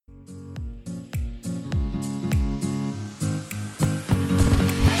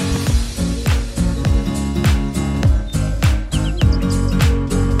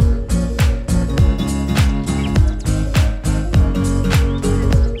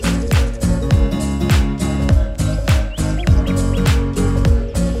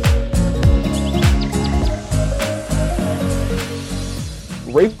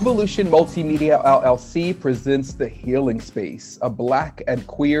Evolution Multimedia LLC presents The Healing Space, a Black and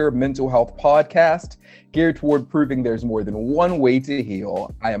queer mental health podcast geared toward proving there's more than one way to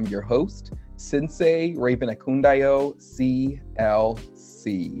heal. I am your host, Sensei Raven Akundayo,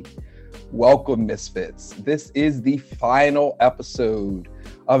 CLC. Welcome, Misfits. This is the final episode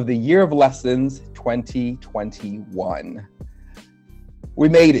of the Year of Lessons 2021. We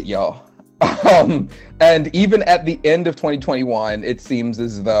made it, y'all. And even at the end of 2021, it seems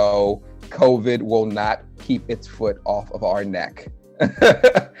as though COVID will not keep its foot off of our neck.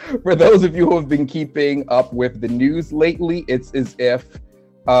 For those of you who have been keeping up with the news lately, it's as if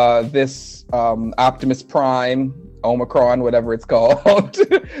this Optimus Prime, Omicron, whatever it's called,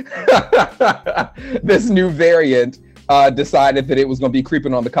 this new variant decided that it was going to be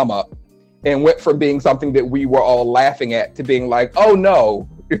creeping on the come up and went from being something that we were all laughing at to being like, oh no,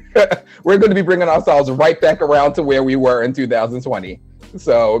 we're going to be bringing ourselves right back around to where we were in 2020.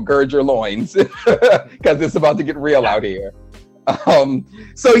 So gird your loins because it's about to get real out here.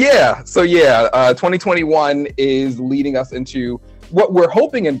 2021 is leading us into what we're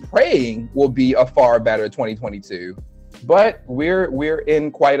hoping and praying will be a far better 2022. But we're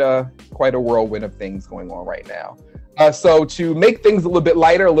in quite a whirlwind of things going on right now. So to make things a little bit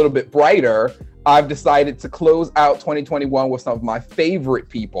lighter, a little bit brighter, I've decided to close out 2021 with some of my favorite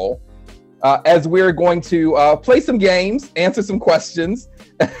people, as we're going to play some games, answer some questions.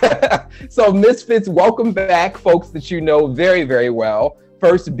 So Misfits, welcome back, folks that you know very, very well.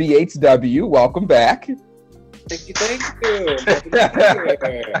 First, BHW, welcome back. Thank you.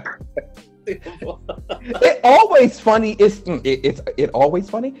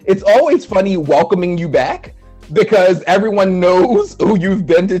 It's always funny welcoming you back because everyone knows who you've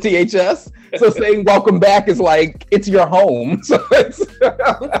been to THS. So saying welcome back is like it's your home. So it's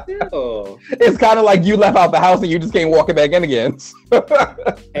kind of like you left out the house and you just came walking back in again.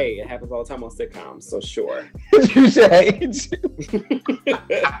 Hey, it happens all the time on sitcoms, so sure.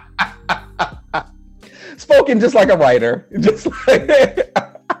 Spoken just like a writer. Just like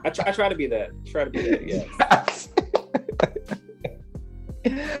I try to be that. Yes.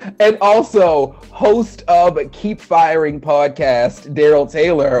 And also host of Keep Firing podcast, Daryl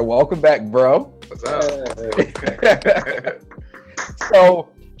Taylor. Welcome back, bro. What's up? So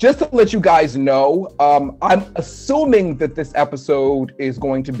just to let you guys know, I'm assuming that this episode is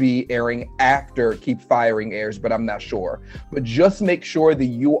going to be airing after Keep Firing airs, but I'm not sure. But just make sure that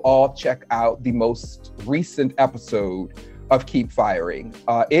you all check out the most recent episode of Keep Firing.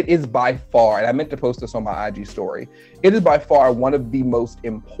 It is by far, and I meant to post this on my IG story, it is by far one of the most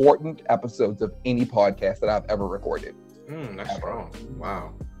important episodes of any podcast that I've ever recorded. That's strong.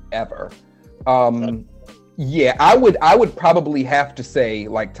 Wow. Ever. Yeah, I would probably have to say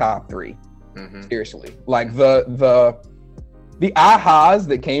like top 3. Mm-hmm. Seriously. Like the ahas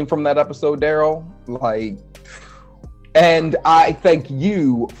that came from that episode, Daryl, like, and I thank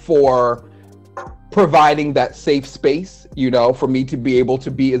you for providing that safe space, for me to be able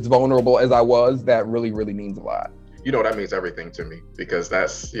to be as vulnerable as I was. That really, really means a lot. That means everything to me because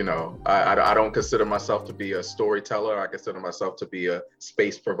that's, I don't consider myself to be a storyteller. I consider myself to be a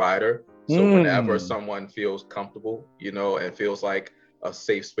space provider. So whenever someone feels comfortable, and feels like a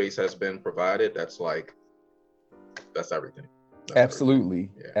safe space has been provided, that's everything. Absolutely.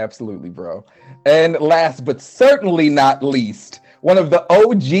 Yeah. Absolutely, bro. And last but certainly not least, one of the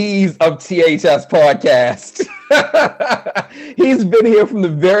OGs of THS podcast. He's been here from the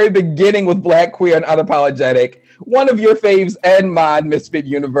very beginning with Black, Queer, and Unapologetic. One of your faves and mine, Misfit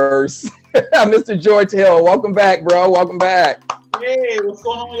Universe, Mr. George Hill. Welcome back, bro. Welcome back. Hey, what's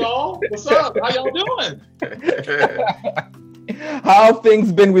going on, y'all? What's up? How y'all doing? How have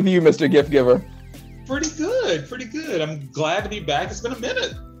things been with you, Mr. Gift Giver? Pretty good. I'm glad to be back. It's been a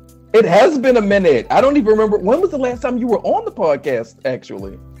minute. It has been a minute. I don't even remember. When was the last time you were on the podcast,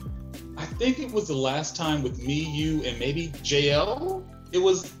 actually? I think it was the last time with me, you, and maybe JL. It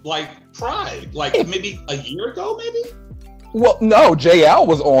was like Pride, like maybe a year ago, maybe? Well, no, JL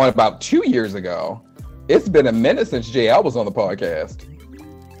was on about 2 years ago. It's been a minute since JL was on the podcast.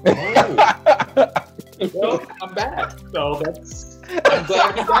 Oh. Well, I'm back. So I'm glad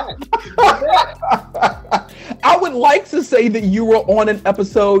to be back. I would like to say that you were on an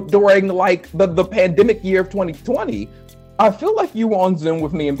episode during like the pandemic year of 2020. I feel like you were on Zoom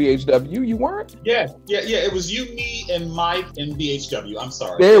with me and BHW. You weren't? Yeah. It was you, me, and Mike and BHW. I'm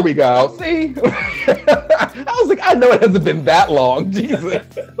sorry. There we go. See? I was like, I know it hasn't been that long. Jesus.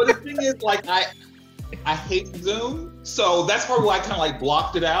 But the thing is, like, I hate Zoom, so that's probably why I kind of like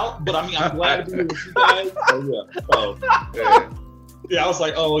blocked it out. But I mean, I'm glad to be with you guys. Yeah, I was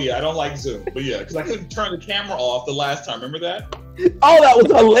like, oh yeah, I don't like Zoom. But yeah, because I couldn't turn the camera off the last time. Remember that? Oh, that was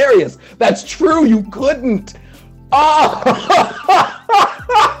hilarious. That's true. You couldn't. Oh,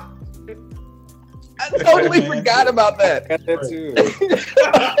 I totally forgot about that. Got that too.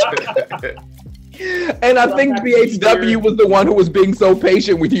 And I think BHW was the one who was being so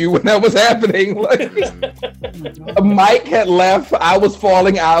patient with you when that was happening. Like, Mike had left. I was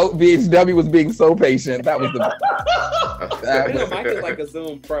falling out. BHW was being so patient. That was the. Mike is like a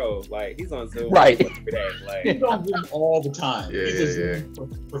Zoom pro. Like he's on Zoom right every day. Like he's on Zoom all the time. Yeah, he's a Zoom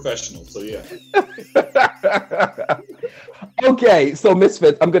professional. So yeah. Okay, so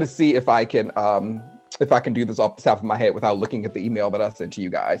Misfits, I'm gonna see if I can do this off the top of my head without looking at the email that I sent to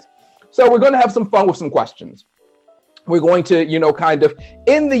you guys. So we're going to have some fun with some questions. We're going to, kind of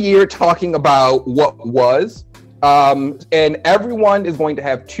end the year talking about what was, and everyone is going to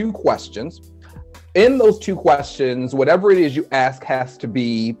have 2 questions. In those 2 questions, whatever it is you ask has to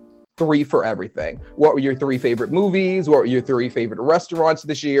be 3 for everything. What were your 3 favorite movies? What were your 3 favorite restaurants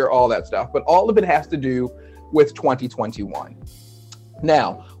this year? All that stuff. But all of it has to do with 2021.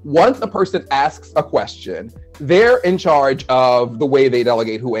 Now, once a person asks a question, they're in charge of the way they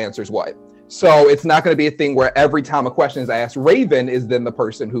delegate who answers what. So it's not going to be a thing where every time a question is asked, Raven is then the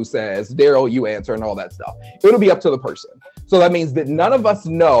person who says, Daryl, you answer, and all that stuff. It'll be up to the person. So that means that none of us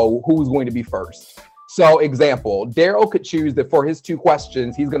know who's going to be first. So example, Daryl could choose that for his 2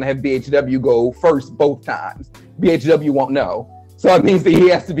 questions, he's going to have BHW go first both times. BHW won't know. So it means that he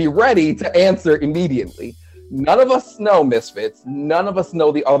has to be ready to answer immediately. None of us know, Misfits. None of us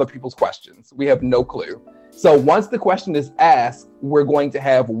know the other people's questions. We have no clue. So once the question is asked, we're going to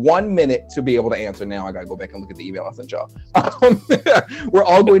have 1 minute to be able to answer. Now I got to go back and look at the email I sent y'all. We're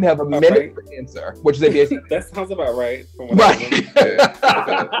all going to have a minute to answer, which is a that sounds about right. From what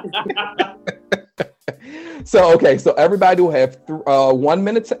So everybody will have 1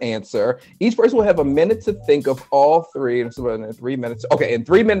 minute to answer. Each person will have a minute to think of all 3, and 3 minutes. Okay, and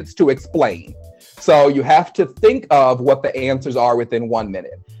 3 minutes to explain. So you have to think of what the answers are within 1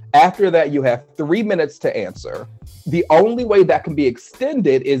 minute. After that, you have 3 minutes to answer. The only way that can be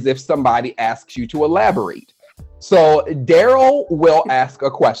extended is if somebody asks you to elaborate. So Daryl will ask a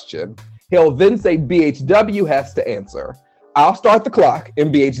question. He'll then say BHW has to answer. I'll start the clock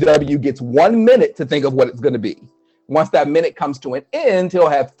and BHW gets 1 minute to think of what it's going to be. Once that minute comes to an end, he'll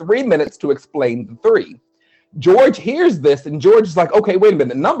have 3 minutes to explain the 3. George hears this and George is like, okay, wait a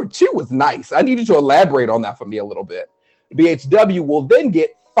minute. Number 2 was nice. I need you to elaborate on that for me a little bit. BHW will then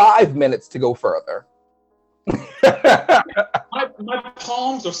get 5 minutes to go further. my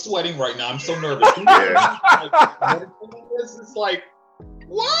palms are sweating right now. I'm so nervous. It's like,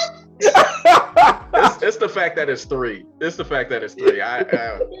 what? It's the fact that it's 3. It's the fact that it's 3.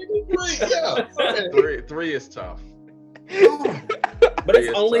 Three is tough. But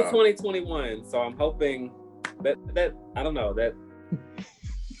it's only 2021, so I'm hoping that I don't know, that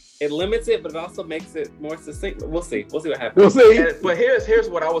it limits it, but it also makes it more succinct. We'll see what happens. We'll see. But here's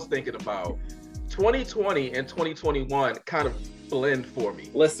what I was thinking about. 2020 and 2021 kind of blend for me.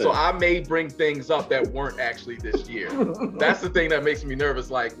 Listen. So I may bring things up that weren't actually this year. That's the thing that makes me nervous.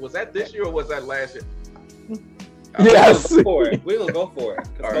 Like, was that this year or was that last year? Yes. We're gonna go for it.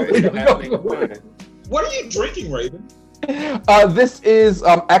 All right. What are you drinking, Raven? This is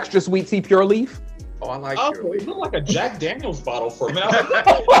extra sweet tea pure leaf. Oh, I like it looked like a Jack Daniels bottle for a minute.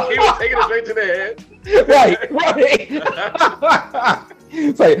 He was taking it straight to the head. Right.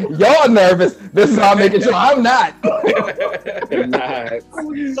 It's like, y'all nervous. This is how I'm making sure I'm not.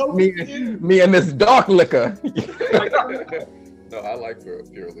 Me and this dark liquor. No, I like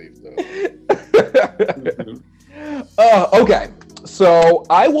pure leaf though. Okay, so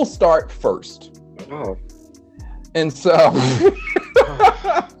I will start first. Oh. And so,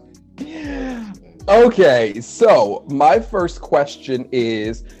 okay, so my first question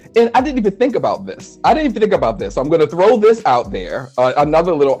is, and I didn't even think about this. So I'm going to throw this out there,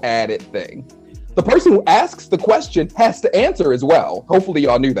 another little added thing. The person who asks the question has to answer as well. Hopefully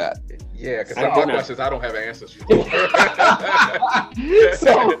y'all knew that. Yeah, because some of my questions I don't have answers for.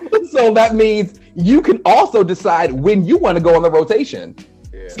 So that means you can also decide when you want to go on the rotation.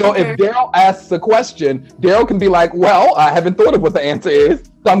 Yeah. So if Daryl asks a question, Daryl can be like, well, I haven't thought of what the answer is,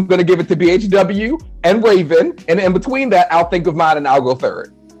 so I'm going to give it to BHW and Raven, and in between that, I'll think of mine and I'll go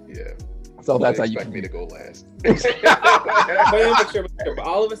third. Yeah. So that's how you expect me to go last. But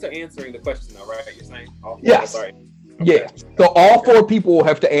all of us are answering the question, though, right? You're saying? Yes. Sorry. Okay. Yeah. So all 4 people will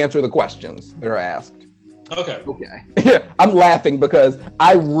have to answer the questions that are asked. Okay. I'm laughing because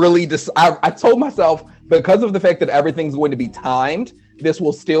I really I told myself, because of the fact that everything's going to be timed, this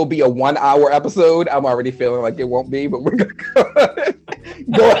will still be a 1 hour episode. I'm already feeling like it won't be, but we're gonna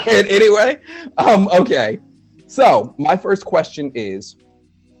go ahead anyway. Okay. So my first question is,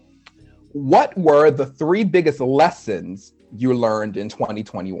 what were the 3 biggest lessons you learned in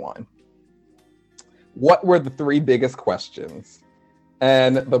 2021? What were the 3 biggest questions?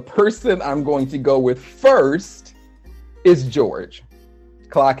 And the person I'm going to go with first is George.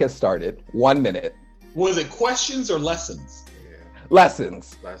 Clock has started. 1 minute. Was it questions or lessons?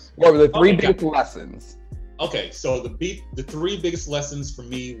 Lessons. What were the 3 biggest lessons? Okay, so the 3 biggest lessons for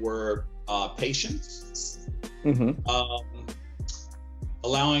me were patience,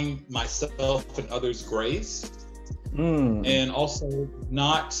 allowing myself and others grace, and also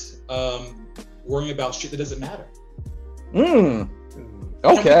not worrying about shit that doesn't matter.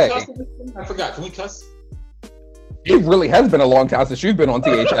 Okay. I forgot. Can we cuss? It really has been a long time since you've been on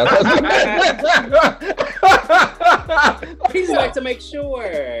THS. He's like to make sure.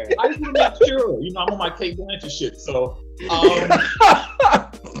 I just want to make sure. You know, I'm on my Kate Blanchett shit. So,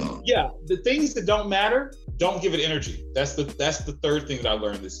 yeah, the things that don't matter, don't give it energy. That's the 3rd thing that I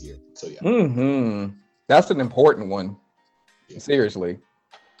learned this year. So yeah. That's an important one. Yeah. Seriously.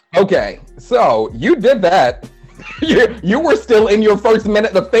 Okay, so you did that. You were still in your first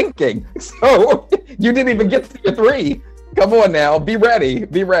minute of thinking, so you didn't even get to your 3. Come on now, be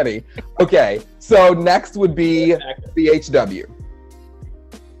ready. Okay, so next would be BHW.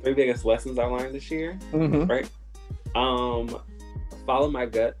 3 biggest lessons I learned this year, right? Follow my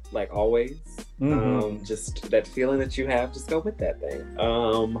gut, like always. Just that feeling that you have, just go with that thing.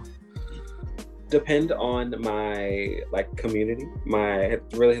 Depend on my community. It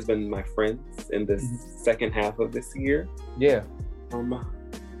really has been my friends in this second half of this year. Yeah. My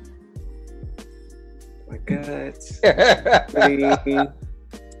gut.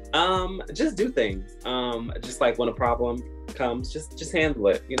 Just do things. Just like when a problem comes, just handle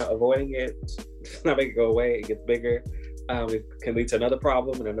it. You know, avoiding it, not make it go away. It gets bigger. It can lead to another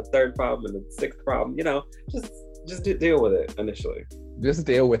problem, and then a 3rd problem, and a 6th problem. You know, just deal with it initially. Just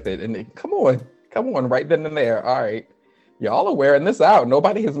deal with it, and come on, right then and there. All right, y'all are wearing this out.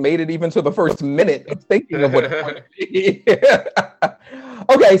 Nobody has made it even to the first minute of thinking of what it's going to be.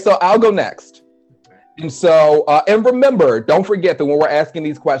 Okay, so I'll go next. And so, and remember, don't forget that when we're asking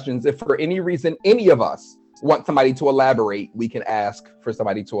these questions, if for any reason any of us want somebody to elaborate, we can ask for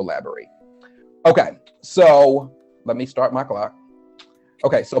somebody to elaborate. Okay, so let me start my clock.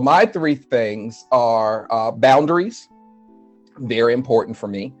 Okay, so my 3 things are boundaries, very important for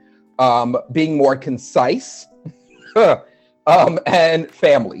me, being more concise, and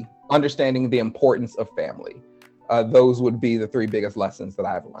family, understanding the importance of family. Those would be the 3 biggest lessons that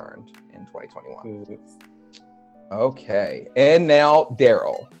I've learned in 2021. Okay, and now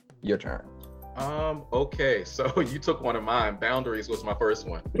Daryl, your turn. Okay, so you took one of mine. Boundaries was my first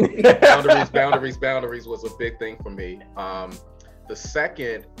one. Boundaries was a big thing for me. The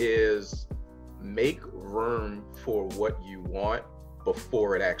second is make room for what you want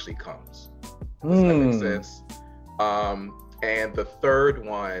before it actually comes. Does that make sense? And the 3rd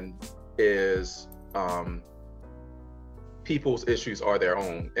one is people's issues are their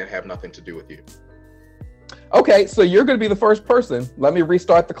own and have nothing to do with you. Okay, so you're going to be the first person. Let me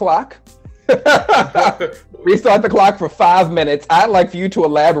restart the clock. Restart the clock for 5 minutes. I'd like for you to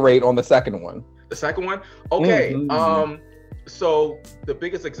elaborate on the second one. The second one? Okay. So the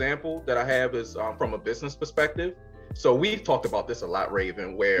biggest example that I have is from a business perspective. So we've talked about this a lot,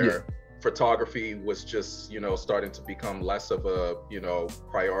 Raven, where photography was just, starting to become less of a,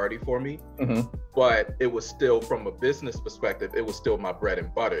 priority for me. But it was still, from a business perspective, it was still my bread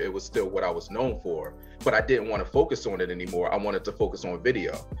and butter. It was still what I was known for, but I didn't want to focus on it anymore. I wanted to focus on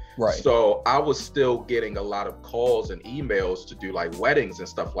video. Right. So I was still getting a lot of calls and emails to do like weddings and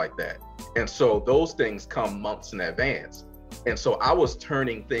stuff like that. And so those things come months in advance. And so I was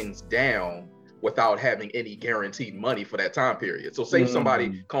turning things down without having any guaranteed money for that time period. So say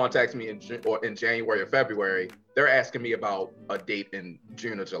somebody contacts me in January or February, they're asking me about a date in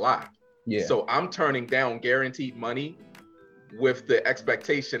June or July. Yeah. So I'm turning down guaranteed money with the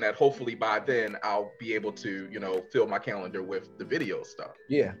expectation that hopefully by then I'll be able to, fill my calendar with the video stuff.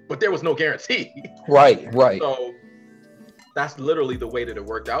 Yeah. But there was no guarantee. Right. So that's literally the way that it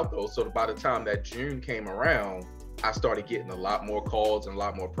worked out though. So by the time that June came around, I started getting a lot more calls and a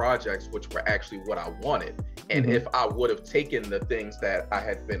lot more projects, which were actually what I wanted. And if I would have taken the things that I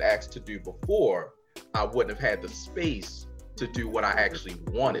had been asked to do before, I wouldn't have had the space to do what I actually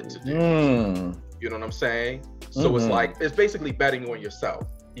wanted to do. You know what I'm saying? So it's like, it's basically betting on yourself,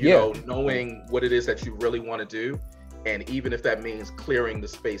 you know, knowing what it is that you really want to do. And even if that means clearing the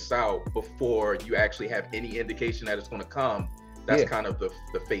space out before you actually have any indication that it's going to come, that's kind of the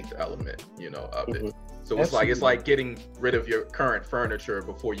faith element, of it. So it's Absolutely. like getting rid of your current furniture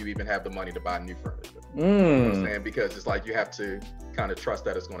before you even have the money to buy new furniture. You know what I'm saying? Because it's like you have to kind of trust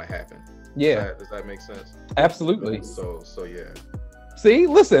that it's going to happen. Yeah. Does that make sense? Absolutely. So yeah. See,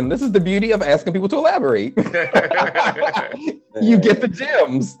 listen, this is the beauty of asking people to elaborate. You get the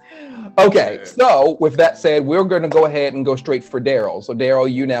gems. Okay, so with that said, we're going to go ahead and go straight for Daryl. So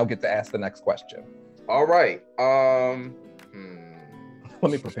Daryl, you now get to ask the next question. All right.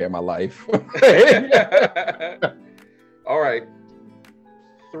 Let me prepare my life. All right.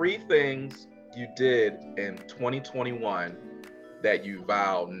 3 things you did in 2021 that you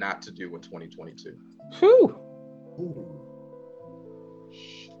vow not to do in 2022. Whew.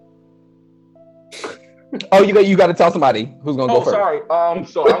 Oh, you got to tell somebody who's gonna go first. Sorry.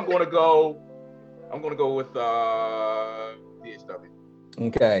 So I'm gonna go with BHW.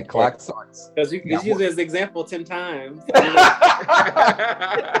 Okay, clock starts. Because you use it as an example 10 times.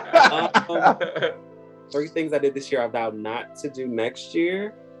 3 things I did this year I vowed not to do next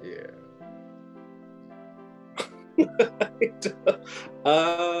year. Yeah.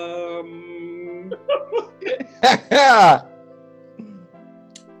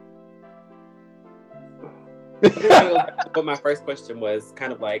 But my first question was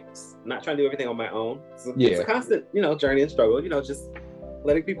kind of like not trying to do everything on my own. So it's a constant, journey and struggle. Just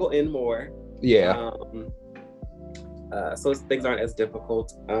letting people in more. Yeah. So things aren't as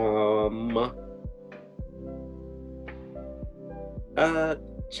difficult.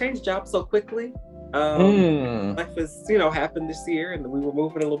 Change jobs so quickly. Life has, happened this year, and we were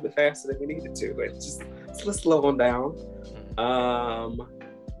moving a little bit faster than we needed to. But let's slow on down.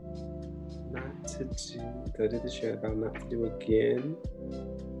 Not to do. I did this year. I'm not to do again.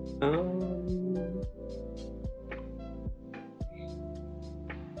 I don't know.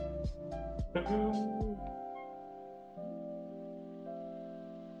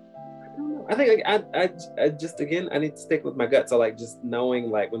 I think I just again I need to stick with my gut. So like just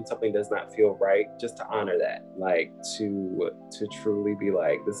knowing like when something does not feel right, just to honor that, like to truly be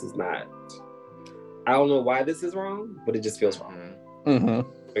like, this is not. I don't know why this is wrong, but it just feels wrong. Mm-hmm.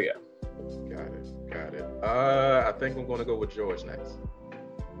 So yeah. Got it. I think I'm gonna go with George next.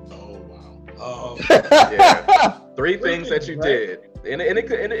 Oh wow. Yeah. 3 things that you did. And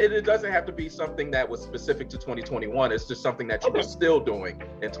it doesn't have to be something that was specific to 2021. It's just something that you were still doing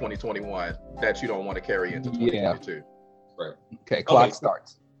in 2021 that you don't want to carry into 2022. Yeah. Right. Okay, clock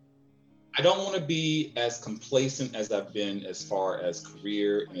starts. I don't want to be as complacent as I've been as far as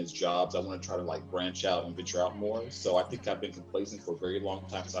career and as jobs. I want to try to like branch out and venture out more. So I think I've been complacent for a very long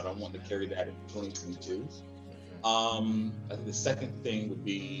time, so I don't want to carry that into 2022. I think the second thing would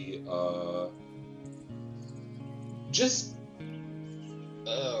be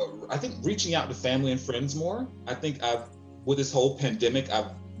I think reaching out to family and friends more. I think with this whole pandemic,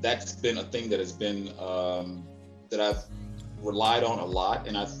 that's been a thing that has been that I've relied on a lot,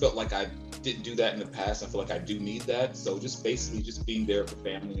 and I felt like I didn't do that in the past. I feel like I do need that. So just basically just being there for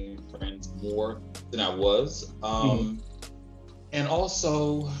family and friends more than I was. And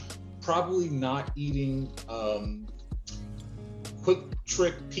also probably not eating quick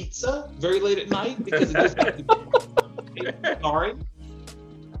trick pizza very late at night because it just sorry.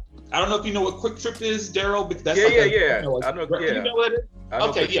 I don't know if you know what Quick Trip is, Daryl, because that's yeah. I know. You know what it is?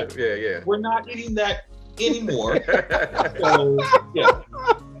 Okay, yeah. Yeah. We're not eating that anymore. So, yeah.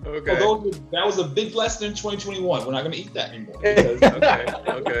 Okay. So that was a big lesson in 2021. We're not going to eat that anymore.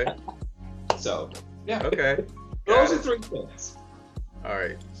 Okay. So, yeah. Okay. Those are 3 things. All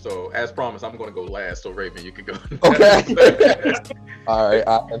right. So, as promised, I'm going to go last. So, Raven, you can go. Okay. All right.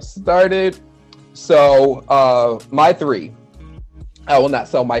 I have started. So, my 3. I will not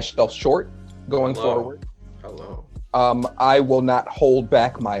sell myself short going forward. Hello. I will not hold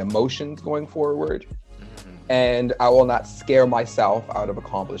back my emotions going forward. And I will not scare myself out of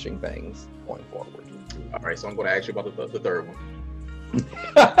accomplishing things going forward. All right, so I'm going to ask you about the third one.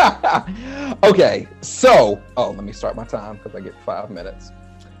 Okay, so, let me start my time because I get 5 minutes.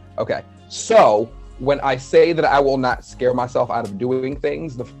 Okay, so when I say that I will not scare myself out of doing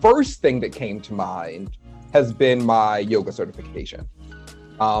things, the first thing that came to mind has been my yoga certification.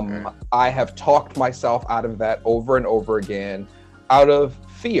 I have talked myself out of that over and over again out of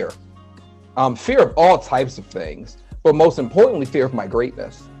fear. Fear of all types of things, but most importantly, fear of my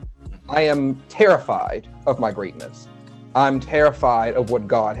greatness. I am terrified of my greatness. I'm terrified of what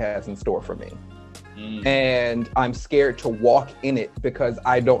God has in store for me. And I'm scared to walk in it because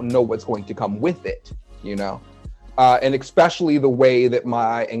I don't know what's going to come with it, and especially the way that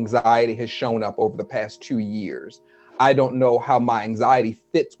my anxiety has shown up over the past 2 years. I don't know how my anxiety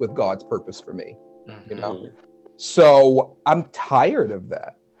fits with God's purpose for me, So I'm tired of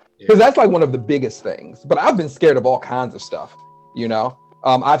that. Because that's like one of the biggest things. But I've been scared of all kinds of stuff, you know?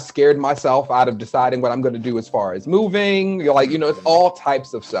 I've scared myself out of deciding what I'm going to do as far as moving. It's all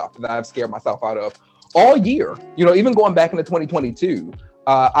types of stuff that I've scared myself out of all year. Even going back into 2022,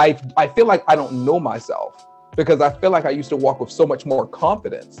 I feel like I don't know myself because I feel like I used to walk with so much more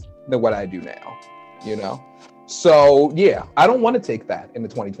confidence than what I do now, So, yeah, I don't want to take that into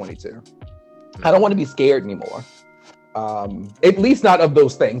 2022. I don't want to be scared anymore. At least not of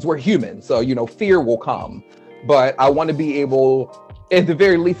those things. We're human, so fear will come, but I want to be able, at the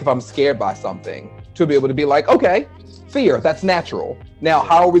very least, if I'm scared by something, to be able to be like, okay, fear, that's natural. Now,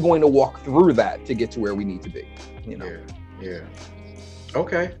 how are we going to walk through that to get to where we need to be? Yeah.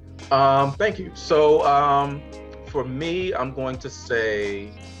 Okay. Thank you. So, for me, I'm going to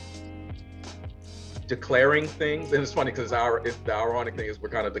say declaring things, and it's funny because the ironic thing is we're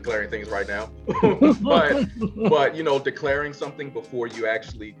kind of declaring things right now, but declaring something before you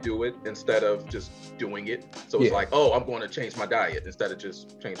actually do it instead of just doing it. So it's like, oh, I'm going to change my diet instead of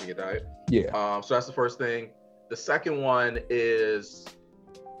just changing your diet. So that's the first thing. The second one is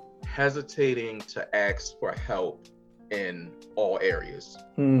hesitating to ask for help in all areas.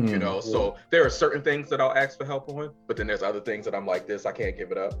 So there are certain things that I'll ask for help on, but then there's other things that I'm like, this I can't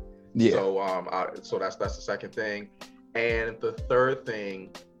give it up. So that's the second thing. And the third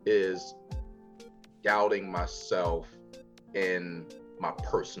thing is doubting myself in my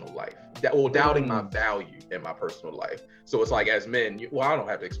personal life, doubting my value in my personal life. So it's like, as men, I don't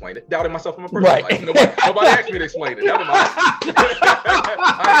have to explain it. Doubting myself in my personal life. Nobody asked me to explain it.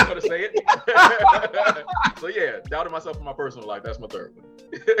 I ain't gonna say it. So yeah, doubting myself in my personal life. That's my third one.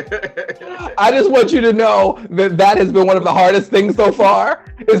 I just want you to know that has been one of the hardest things so far.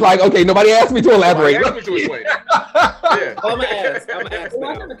 It's like, okay, nobody asked me to elaborate. Nobody asked me to explain it. I'm gonna ask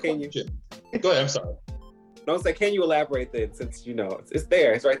now. Can you? Go ahead. I'm sorry. Don't say, can you elaborate then, since it's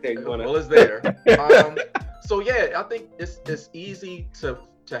there, it's right there. Well, it's there. So yeah, I think it's easy to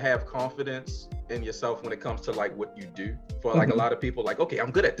have confidence in yourself when it comes to like what you do. For like a lot of people, like, okay,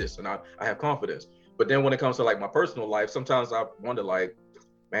 I'm good at this and I have confidence. But then when it comes to like my personal life, sometimes I wonder like,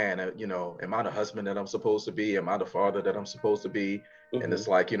 man, am I the husband that I'm supposed to be? Am I the father that I'm supposed to be? And it's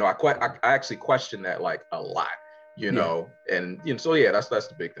like, I actually question that like a lot. And so yeah, that's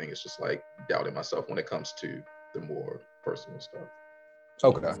the big thing. It's just like doubting myself when it comes to the more personal stuff.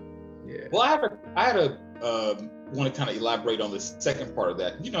 Okay. Yeah. Well, I had a want to kind of elaborate on the second part of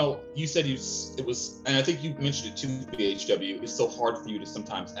that. You said it was, and I think you mentioned it too, BHW. It's so hard for you to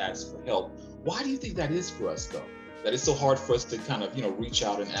sometimes ask for help. Why do you think that is for us, though? That it's so hard for us to kind of reach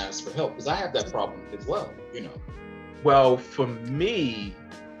out and ask for help? Because I have that problem as well. Well, for me,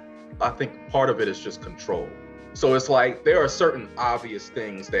 I think part of it is just control. So it's like there are certain obvious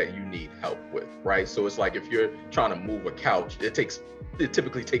things that you need help with, right? So it's like if you're trying to move a couch, it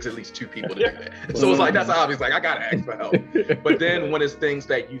typically takes at least two people to do that. So it's like that's obvious, like I gotta ask for help. But then when it's things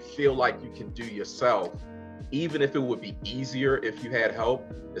that you feel like you can do yourself, even if it would be easier if you had help,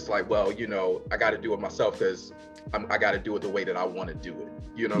 it's like, well, I got to do it myself because I got to do it the way that I want to do it.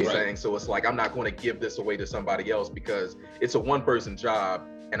 You know what I'm saying? So it's like I'm not going to give this away to somebody else because it's a one-person job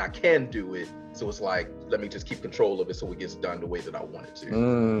and I can do it. So it's like, let me just keep control of it so it gets done the way that I want it to.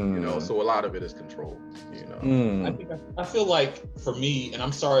 So a lot of it is control. I feel like for me, and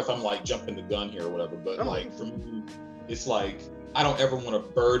I'm sorry if I'm like jumping the gun here or whatever, but like for me, it's like I don't ever want to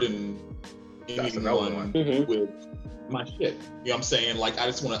burden anyone with my shit. You know what I'm saying? Like I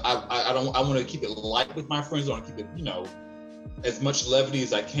just want to, I want to keep it light with my friends. I want to keep it, as much levity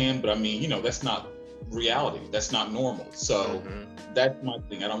as I can. But I mean, that's not reality. That's not normal. So that's my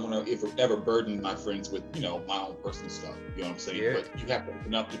thing. I don't want to ever burden my friends with, my own personal stuff. You know what I'm saying? Yeah. But you have to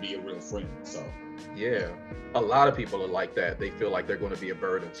open up to be a real friend. So yeah, a lot of people are like that. They feel like they're going to be a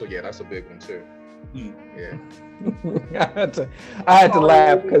burden. So yeah, that's a big one too. Yeah. I had to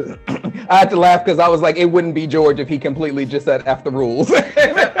laugh because I was like, it wouldn't be George if he completely just said F the rules.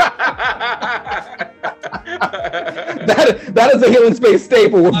 That is a Healing Space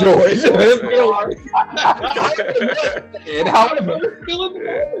staple with George.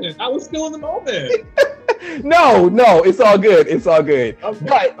 I was still in the moment. No, it's all good. It's all good.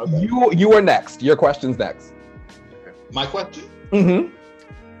 Okay. But you are next. Your question's next. My question? Mm-hmm.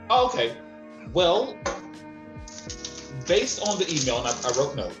 Okay. Well, based on the email, and I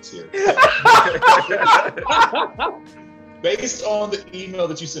wrote notes here. Based on the email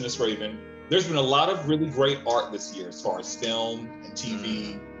that you sent us, Raven, there's been a lot of really great art this year as far as film and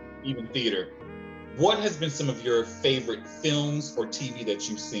TV, even theater. What has been some of your favorite films or TV that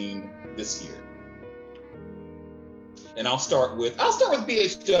you've seen this year? And I'll start with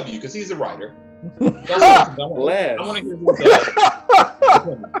BHW because he's a writer. I Less. want to hear that.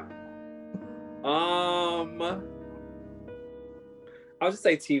 I'll just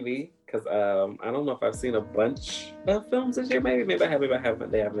say TV because I don't know if I've seen a bunch of films this year. Maybe I have. Maybe I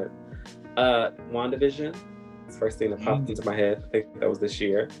haven't. They haven't. WandaVision. It's the first thing that popped into my head. I think that was this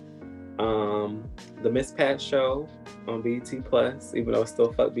year. The Miss Pat Show on BET Plus, even though it's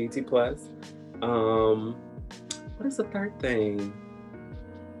still fuck BET Plus. What is the third thing?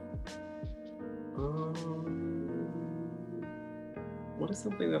 What is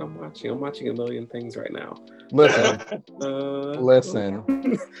something that I'm watching? I'm watching a million things right now. Listen. Listen.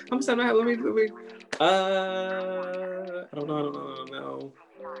 I'm sorry. Let me. I don't know.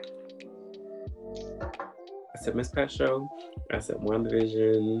 I said Miss Pat Show. I said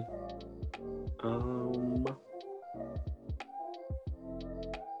WandaVision.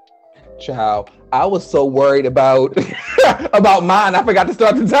 Child, I was so worried about about mine. I forgot to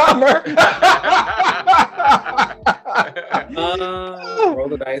start the timer. Roll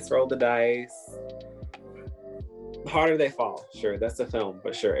the dice. The harder they fall. Sure, that's a film,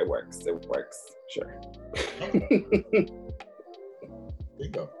 but sure, it works. Sure. There you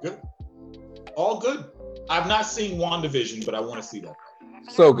go. Good. All good. I've not seen WandaVision, but I want to see that.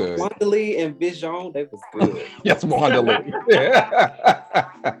 So good. Wanda Lee and Vision, they was good. Yes, Wanda Lee.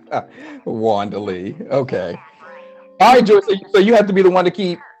 Wanda Lee. Okay. All right, George. So you have to be the one to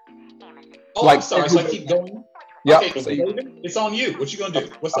keep. Oh, I'm sorry. So I keep going. Yep. Okay, so it's on you. What you gonna do?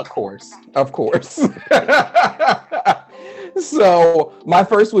 What's up? Of course. So my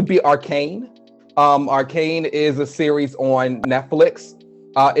first would be Arcane. Arcane is a series on Netflix.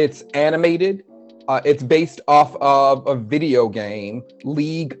 It's animated. It's based off of a video game,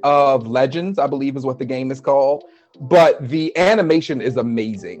 League of Legends, I believe is what the game is called. But the animation is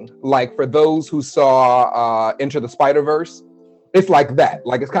amazing. Like for those who saw Into the Spider-Verse, it's like that.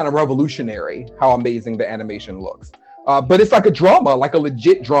 Like it's kind of revolutionary how amazing the animation looks. But it's like a drama, like a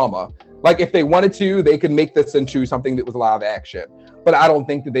legit drama. Like if they wanted to, they could make this into something that was live action. But I don't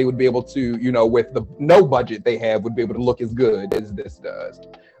think that they would be able to, with the no budget they have, would be able to look as good as this does.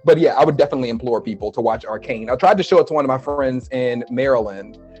 But yeah, I would definitely implore people to watch Arcane. I tried to show it to one of my friends in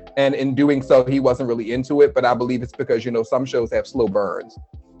Maryland, and in doing so, he wasn't really into it, but I believe it's because, some shows have slow burns.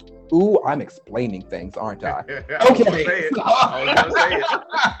 Ooh, I'm explaining things, aren't I? Okay. I was gonna say it.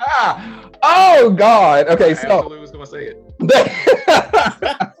 Oh, God. Okay, I absolutely was going to say it.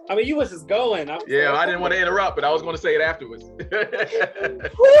 I mean, you was just going. I didn't want to interrupt, but I was going to say it afterwards.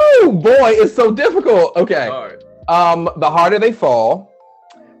 Woo, boy, it's so difficult. Okay. The Harder They Fall.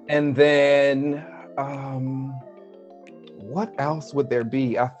 And then, what else would there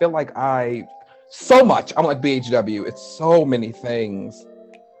be? I feel like so much. I'm like BHW. It's so many things.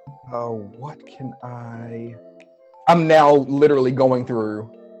 What can I'm now literally going through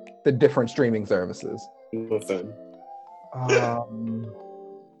the different streaming services. Listen.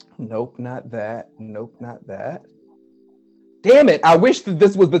 Nope, not that. Damn it. I wish that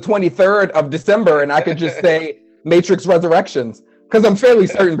this was the 23rd of December and I could just say Matrix Resurrections. Because I'm fairly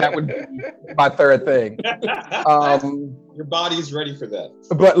certain that would be my third thing. Your body is ready for that.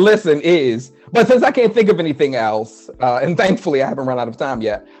 But listen, but since I can't think of anything else, and thankfully I haven't run out of time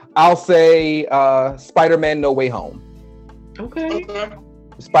yet, I'll say Spider-Man No Way Home. Okay.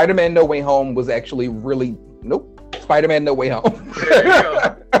 Spider-Man No Way Home was actually really, Spider-Man No Way Home. There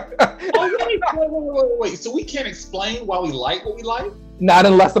you go. Wait. So we can't explain why we like what we like? Not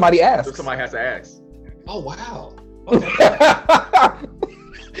unless somebody asks. So somebody has to ask. Oh, wow.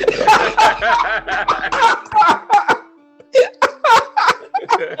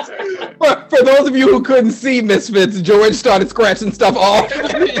 For those of you who couldn't see Misfits, George started scratching stuff off. All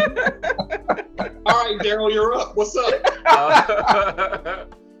right, Daryl, you're up. What's up?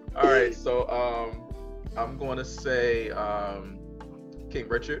 All right, so I'm going to say King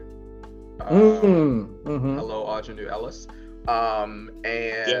Richard. Hello, Arjun Ellis. I'm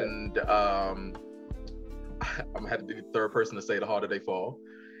gonna have to be the third person to say The Harder They Fall.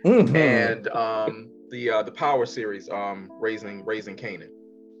 And the Power series, Raising Canaan.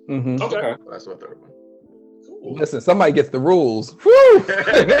 Okay. That's my third one. Cool. Listen, somebody gets the rules. Woo!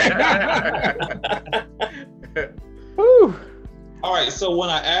 Woo! All right, so when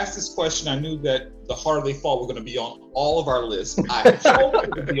I asked this question, I knew that The Harder They Fall were going to be on all of our lists. I hoped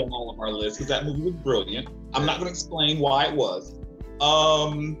it would be on all of our lists because that movie was brilliant. I'm not going to explain why it was.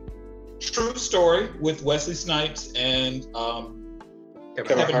 True Story with Wesley Snipes and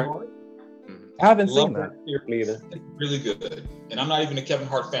Kevin Hart. I haven't seen that. Neither. Really good. And I'm not even a Kevin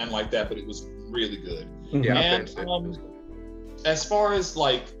Hart fan like that, but it was really good. Yeah, and as far as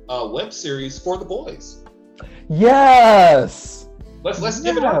like web series, For the Boys. Yes. Let's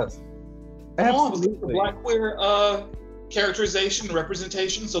give it up. Absolutely. Black queer characterization and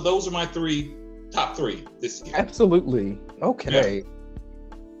representation. So those are my top three this year. Absolutely. Okay.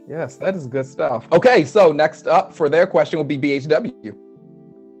 Yes, that is good stuff. Okay, so next up for their question will be BHW.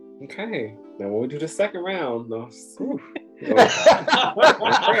 Okay. Now when we do the second round, okay. Because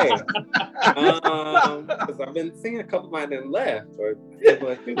I've been seeing a couple of mine that left, or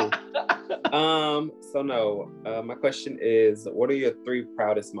like two. My question is, what are your 3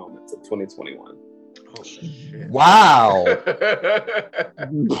 proudest moments of 2021? Oh shit! Wow.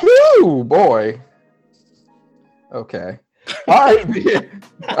 Woo, boy. Okay. All right,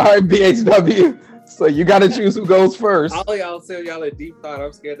 BHW. So you got to choose who goes first. All y'all say y'all a deep thought.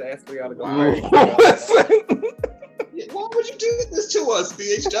 I'm scared to ask for y'all to go first. Why would you do this to us,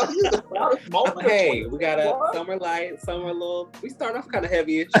 BHW? The proudest moment. Hey, we got a summer light, summer little. We start off kind of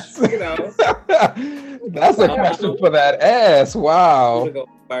heavy-ish, you know. That's a question for that ass. Wow. I'm gonna go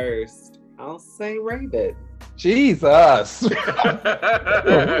first. I'll say Raven. Jesus.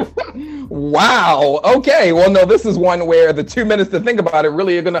 Wow. Okay. Well, no, this is one where the 2 minutes to think about it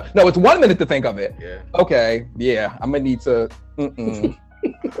really are gonna. No, it's 1 minute to think of it. Yeah. Okay. Yeah. I'm gonna need to.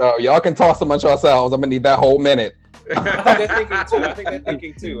 So y'all can toss amongst yourselves. I'm gonna need that whole minute. I think they're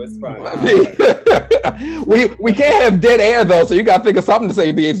thinking too. It's fine. we can't have dead air though, so you gotta think of something to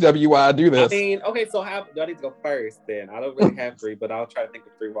say, BHW, while I do this. I mean, okay, so do I need to go first then? I don't really have 3, but I'll try to think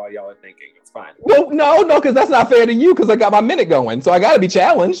of 3 while y'all are thinking. It's fine. Well, no, because that's not fair to you, because I got my minute going, so I gotta be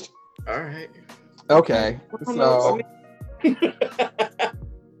challenged. All right. Okay. So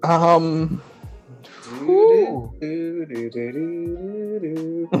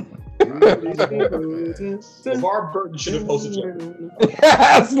LeVar Burton should have posted Jeopardy.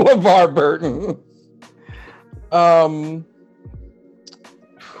 Yes, LeVar Burton.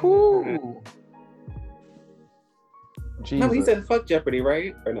 Jesus. No, he said fuck Jeopardy,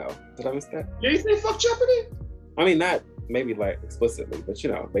 right? Or no? Did I miss that? Did he say fuck Jeopardy? I mean, not maybe like explicitly, but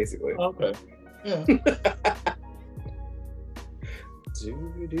you know, basically. Okay. Yeah.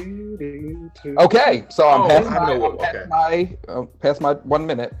 Okay, so I'm past my 1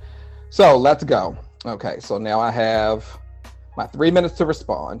 minute. So let's go. Okay, so now I have my 3 minutes to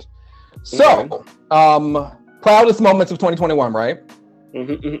respond. So, proudest moments of 2021, right?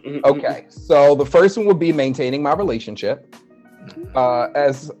 Okay, so the first one would be maintaining my relationship.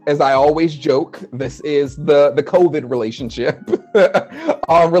 As I always joke, this is the COVID relationship.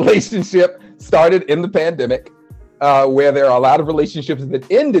 Our relationship started in the pandemic, where there are a lot of relationships that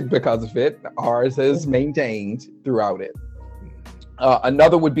ended because of it. Ours has maintained throughout it.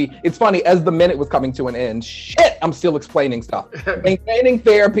 Another would be, it's funny, as the minute was coming to an end, I'm still explaining stuff. Maintaining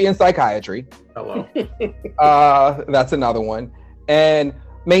therapy and psychiatry. Hello. That's another one. And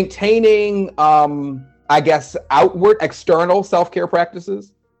maintaining, I guess, external self-care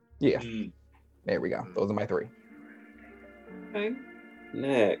practices. Yeah. There we go. Those are my 3. Okay.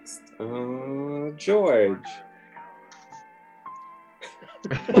 Next, George.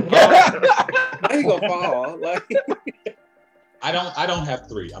 How you gonna fall? Like, I don't have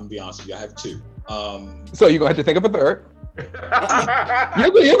 3. I'm gonna be honest with you. I have 2. So you're gonna have to think of a third.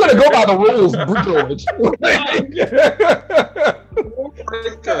 You're gonna go by the rules, George.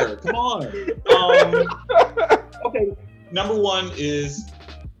 Come on. Okay. Number 1 is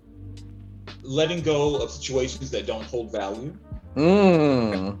letting go of situations that don't hold value.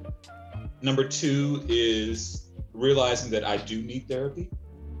 Number 2 is realizing that I do need therapy.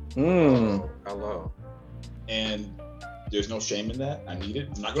 Hello. And there's no shame in that. I need it.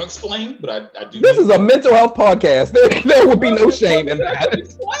 I'm not going to explain, but I do. This is a mental health podcast. There would be no shame in that.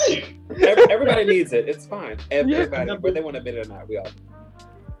 Everybody needs it. It's fine. Everybody, whether they want to admit it or not,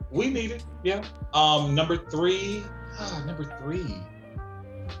 we need it. Yeah. Number 3.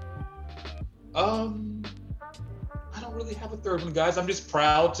 I don't really have a third one, guys. I'm just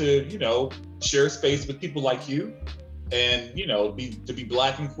proud to, share space with people like you, and to be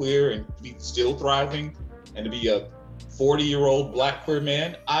Black and queer and to be still thriving, and to be a 40-year-old Black queer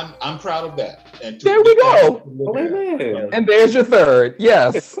man. I'm proud of that. And there we go. And there's your third.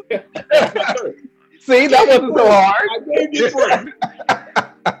 Yes. See, that wasn't so hard. I gave you 3.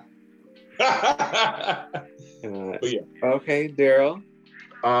 But yeah. Okay, Daryl.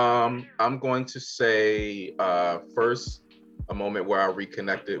 I'm going to say first a moment where I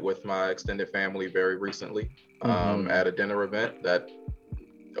reconnected with my extended family very recently at a dinner event. That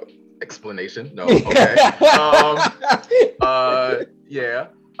explanation? No. Okay.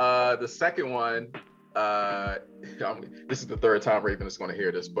 The second one. This is the third time Raven is going to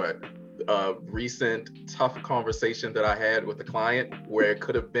hear this, but recent tough conversation that I had with a client where it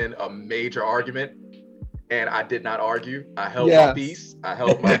could have been a major argument, and I did not argue. I held my peace.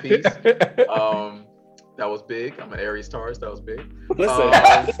 That was big. I'm an Aries Taurus. That was big. Listen.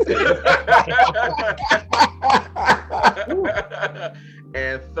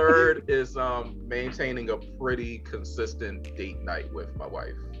 And third is maintaining a pretty consistent date night with my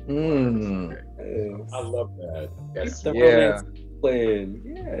wife. Okay. I love that. Yes. Yeah.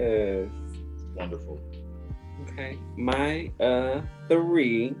 Yes. Wonderful. Okay. My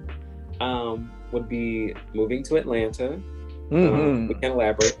 3 would be moving to Atlanta. We can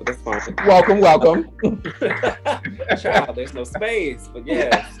elaborate, but that's fine. Welcome. Child, there's no space, but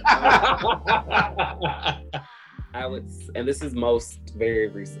yes. I would, and this is very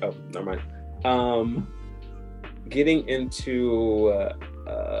recent. Oh, never mind. Getting into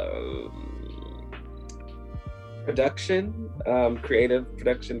production, creative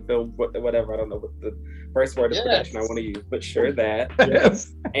production, film, whatever. I don't know what the first word of production I want to use, but sure that.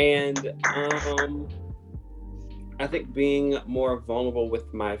 Yes. And I think being more vulnerable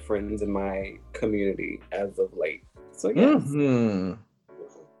with my friends in my community as of late. So yes.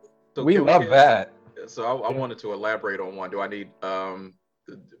 So we love that. So I wanted to elaborate on one. Do I need?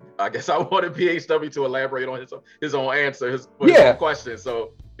 I guess I wanted BHW to elaborate on his own answer, his own question.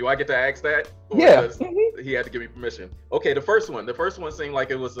 So do I get to ask that? Or does he had to give me permission. Okay, the first one seemed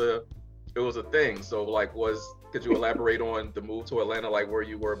like it was a thing. So like, could you elaborate on the move to Atlanta, like where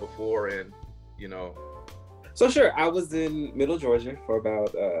you were before, and you know? So sure, I was in Middle Georgia for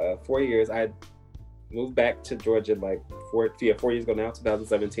about 4 years. I moved back to Georgia like 4 years ago now,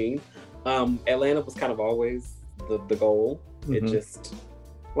 2017. Atlanta was kind of always the goal. It just,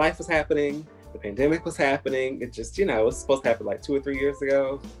 life was happening, the pandemic was happening. It just, it was supposed to happen like 2 or 3 years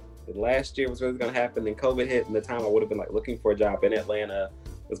ago. The last year was really going to happen, then COVID hit, and the time I would have been like looking for a job in Atlanta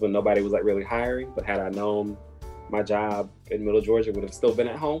was when nobody was like really hiring. But had I known my job in Middle Georgia would have still been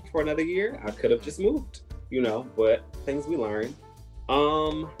at home for another year, I could have just moved. But things we learned.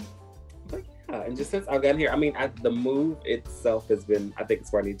 But yeah, and just since I've gotten here, I mean, the move itself has been, I think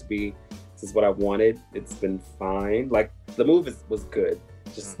it's where I need to be. This is what I wanted. It's been fine. Like the move was good.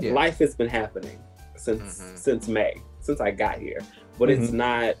 Just life has been happening since May, since I got here. But it's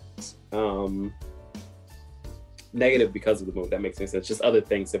not negative because of the move. That makes any sense. Just other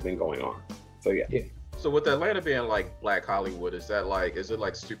things have been going on. So yeah. So with Atlanta being like Black Hollywood, is it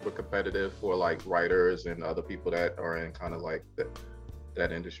like super competitive for like writers and other people that are in kind of like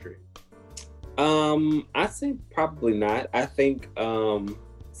that industry? I'd say probably not. I think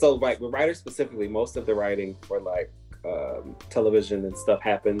so like with writers specifically, most of the writing for like television and stuff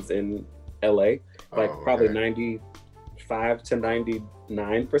happens in LA. Like probably 95 to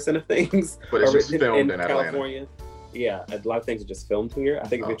 99% of things but it's just filmed in California. Atlanta. Yeah, a lot of things are just filmed here. I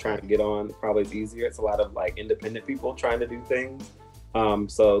think if you're trying to get on, probably it's easier. It's a lot of like independent people trying to do things.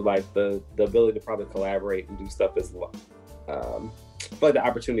 So like the ability to probably collaborate and do stuff is, but the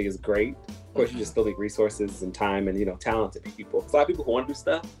opportunity is great. Of course, you just still need resources and time and talented people. A lot of people who want to do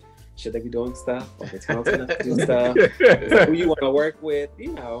stuff. Should they be doing stuff? Are they talented enough to do stuff? Who you want to work with?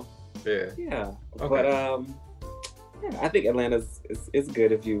 Yeah. Okay. But I think Atlanta's is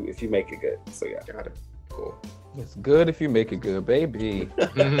good if you make it good. So yeah. Got it. Cool. It's good if you make it good, baby.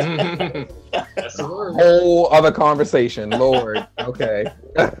 That's a whole other conversation, Lord. Okay.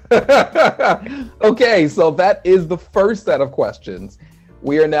 Okay, so that is the first set of questions.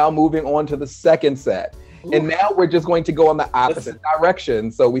 We are now moving on to the second set. Ooh. And now we're just going to go in the opposite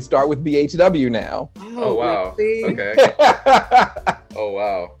direction. So we start with BHW now. Oh wow. Okay. Oh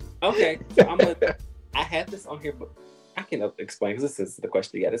wow. Okay. So I had this on here, but I can explain because this is the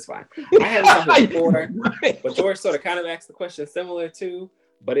question. Yeah, that's fine. I had this on here before, but George sort of kind of asked the question similar to,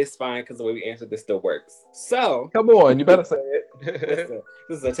 but it's fine because the way we answered this still works. So come on, you better say it. Listen,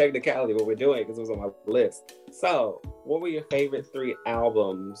 this is a technicality what we're doing because it was on my list. So, what were your favorite 3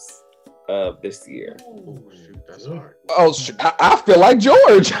 albums of this year? Oh shoot, that's hard. Oh, I feel like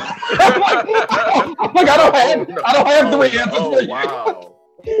George. I don't have 3 answers. Oh wow.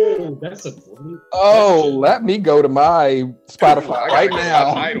 Oh, that's a great. Oh, let me go to my Spotify right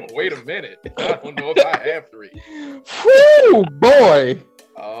now. Wait a minute. I don't know if I have 3. Whew, boy.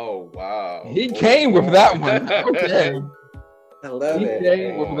 Oh wow. He came with that one. Okay. I love it. He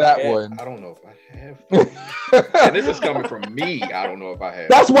came with that one. I don't know if I have 3. And this is coming from me. I don't know if I have.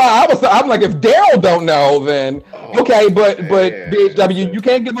 That's why I'm like, if Daryl don't know, then okay, but BHW, you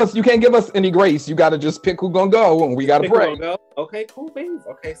can't give us any grace. You got to just pick who's gonna go, and we got to pray. Okay, cool beans.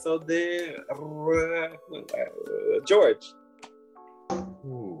 Okay, so then George.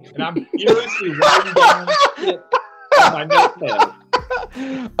 Ooh. And I'm furiously writing down on my notepad.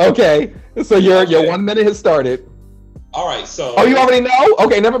 Okay, so your 1 minute has started. All right, so. Oh, you already know?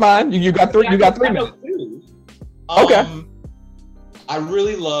 Okay, never mind. You got 3. You got 3 minutes. Okay. I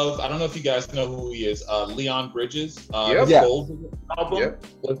really love, I don't know if you guys know who he is, Leon Bridges. Yep. His Yeah. Gold album Yep.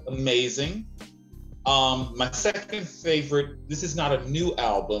 was amazing. My second favorite, this is not a new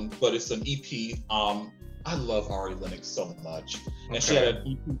album, but it's an EP. I love Ari Lennox so much. And she had an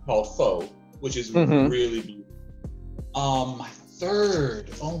EP called Foe, which is really beautiful. My third,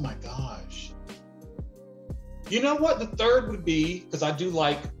 oh my gosh. You know what? The third would be, because I do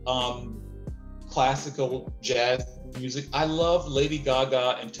like classical jazz music. I love Lady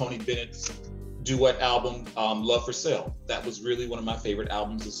Gaga and Tony Bennett's duet album, Love for Sale. That was really one of my favorite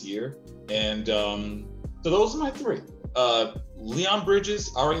albums this year. And so those are my three. Leon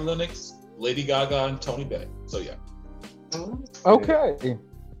Bridges, Ari Lennox, Lady Gaga, and Tony Bennett. So yeah. Okay.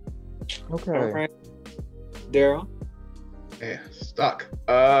 All right. Daryl? Yeah, stuck.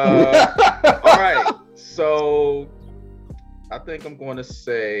 All right. So I think I'm going to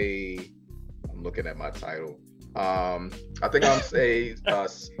say, I'm looking at my title. I think I'm say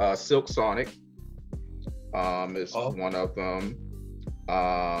Silk Sonic. Is one of them.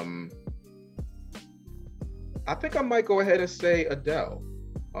 I think I might go ahead and say Adele.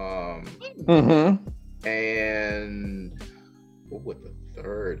 And what would the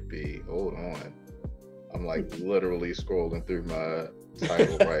third be? Hold on. I'm like literally scrolling through my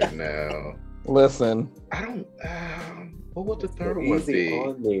title right now. Listen. I don't. What would the third one be?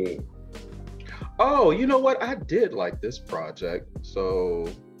 On me. Oh, you know what? I did like this project. So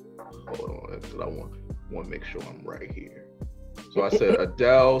hold on, because I want to make sure I'm right here. So I said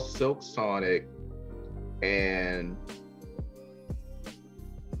Adele, Silk Sonic, and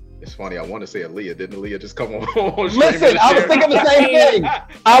it's funny. I want to say Aaliyah. Didn't Aaliyah just come on? Listen, I was thinking the same thing.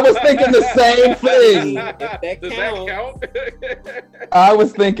 I was thinking the same thing. Does that count? I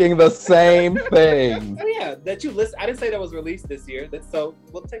was thinking the same thing. Oh yeah, that you list. I didn't say that was released this year. So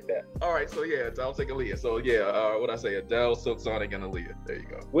we'll take that. All right, so yeah, I'll take Aaliyah. So yeah, what I say? Adele, Silk Sonic, and Aaliyah. There you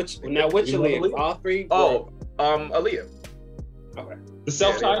go. Which Aaliyah? All three? Oh, Aaliyah. Okay. The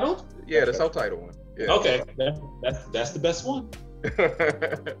self-titled? Yeah, the self-titled one. Yeah. Okay, that's the best one.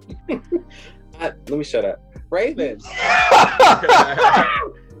 Let me shut up. Raven.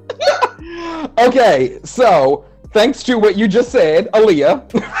 Okay, so thanks to what you just said, Aaliyah,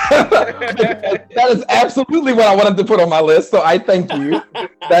 that is absolutely what I wanted to put on my list. So I thank you.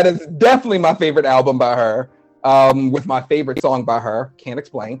 That is definitely my favorite album by her. With my favorite song by her. Can't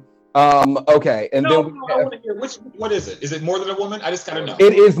explain. Okay, and I then want to hear what is it? Is it More Than a Woman? I just gotta know.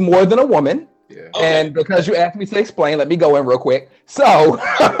 it is More Than a Woman. Yeah. Okay. And because you asked me to explain, let me go in real quick. So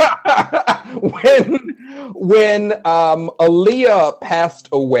when Aaliyah passed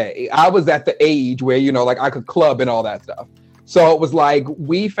away, I was at the age where, like I could club and all that stuff. So it was like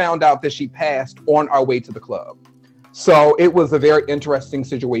we found out that she passed on our way to the club. So it was a very interesting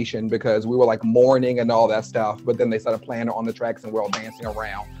situation because we were like mourning and all that stuff, but then they started playing it on the tracks and we're all dancing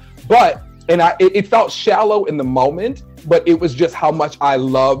around. But it felt shallow in the moment, but it was just how much I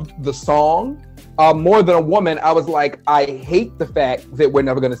loved the song. More Than a Woman, I was like, I hate the fact that we're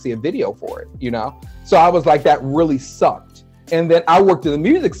never going to see a video for it, So I was like, that really sucked. And then I worked in the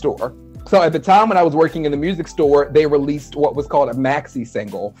music store. So at the time when I was working in the music store, they released what was called a maxi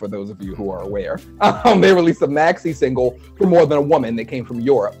single, for those of you who are aware. They released a maxi single for More Than a Woman that came from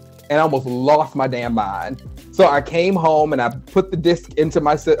Europe. And I almost lost my damn mind. So I came home and I put the disc into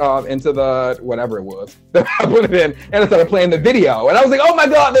the whatever it was. I put it in and I started playing the video. And I was like, oh my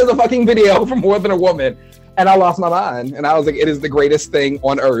God, there's a fucking video for More Than a Woman. And I lost my mind. And I was like, it is the greatest thing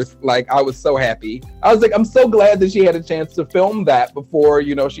on earth. Like, I was so happy. I was like, I'm so glad that she had a chance to film that before,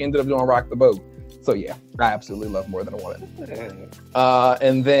 she ended up doing Rock the Boat. So yeah, I absolutely love More Than a Woman.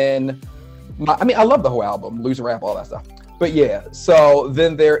 And then, I love the whole album, Loose Rap, all that stuff. But yeah, so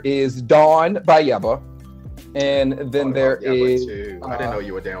then there is Dawn by Yebba. And then there is... I didn't know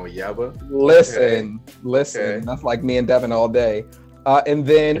you were down with Yebba. Listen. Okay. That's like me and Devin all day. And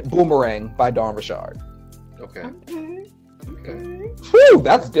then Boomerang by Dawn Richard. Okay. Whew,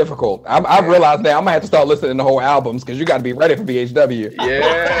 that's difficult. I've realized now I'm gonna have to start listening to whole albums because you got to be ready for BHW.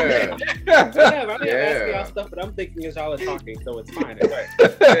 Yeah. Asking y'all stuff, but I'm thinking as y'all are talking, so it's fine. It's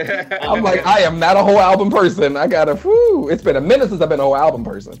right. I'm like, I am not a whole album person. I gotta. It's been a minute since I've been a whole album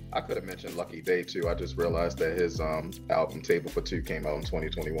person. I could have mentioned Lucky Day too. I just realized that his album Table for Two came out in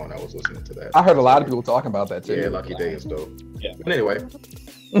 2021. I was listening to that. I heard a lot of people talking about that too. Yeah, Lucky Day is dope. Yeah. But anyway.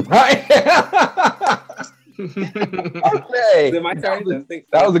 Okay. My turn?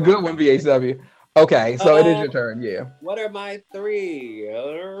 That was a good one, BHW. Okay, so it is your turn. Yeah. What are my three?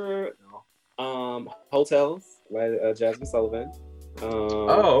 Hotels by Jasmine Sullivan.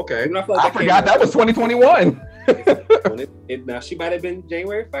 Oh, okay. I forgot that was 2021. Now she might have been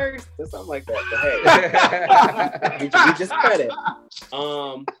January 1st or something like that. But hey, we just read it.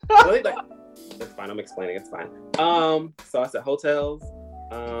 That's fine. I'm explaining. It's fine. So I said hotels.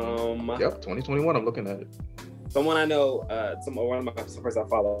 Yep, 2021. I'm looking at it. Someone I know, one of my person I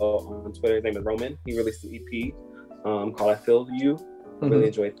follow on Twitter, his name is Roman. He released an EP called "I Feel You." Really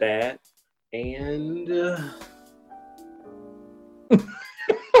enjoyed that, and let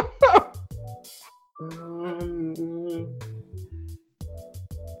me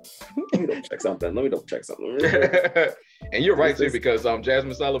double check something. And you're right too, because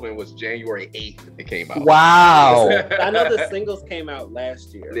Jasmine Sullivan was January 8th. It came out. Wow. I know the singles came out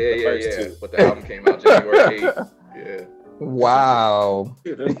last year. Yeah. But the album came out January 8th. Yeah. Wow.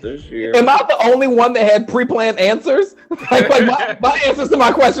 This year. Am I the only one that had pre-planned answers? Like my answers to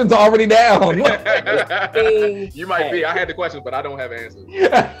my questions are already down. You might be. I had the questions, but I don't have answers.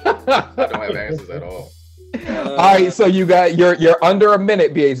 I don't have answers at all. All right, so you're under a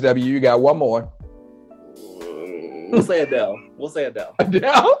minute, BHW. You got one more. We'll say Adele.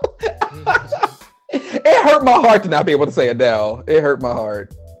 Adele? It hurt my heart to not be able to say Adele. It hurt my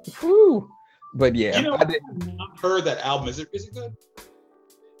heart. Whew. But yeah, I didn't heard that album. Is it good?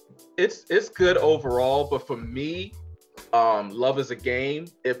 It's good overall, but for me, Love Is a Game.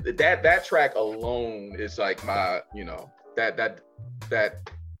 If that track alone is like my, that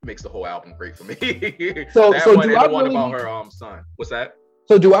makes the whole album great for me. So that do one, I and the one really about her son. What's that?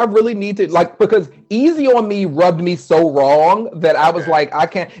 So do I really need to, because Easy on Me rubbed me so wrong that I was like, I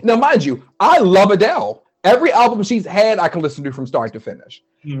can't. Now, mind you, I love Adele. Every album she's had, I can listen to from start to finish.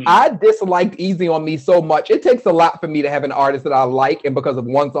 Mm-hmm. I disliked Easy on Me so much. It takes a lot for me to have an artist that I like, and because of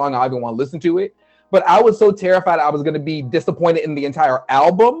one song, I even want to listen to it. But I was so terrified I was going to be disappointed in the entire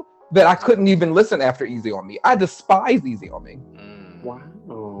album that I couldn't even listen after Easy on Me. I despise Easy on Me.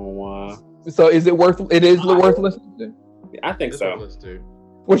 Wow. So is it worth listening to? I think so.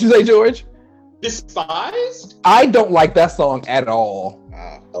 What'd you say, George? Despised? I don't like that song at all.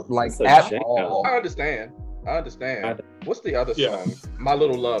 At all. I understand. What's the other song? My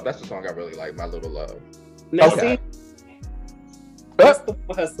Little Love. That's the song I really like. My Little Love. Now, see, that's the one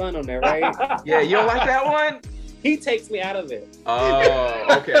with her son on there, right? Yeah, you don't like that one? He takes me out of it.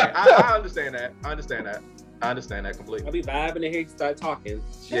 Oh, okay. I understand that. I understand that completely. I'll be vibing and hear you start talking.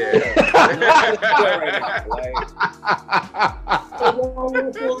 Yeah.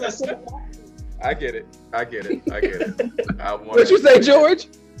 I get it. What'd you say, George?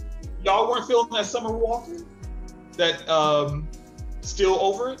 Y'all weren't feeling that Summer Walker? That Still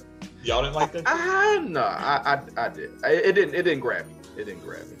Over It? Y'all didn't like that? No, I did. It didn't grab me.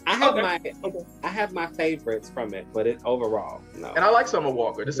 I have my favorites from it, but it overall, no. And I like Summer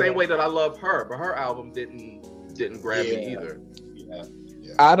Walker the same way that I love her, but her album didn't grab me either. Yeah.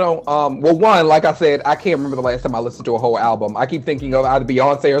 I don't. Well, one, like I said, I can't remember the last time I listened to a whole album. I keep thinking of either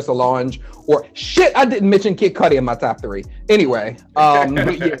Beyonce or Solange or shit. I didn't mention Kid Cudi in my top 3. Anyway, but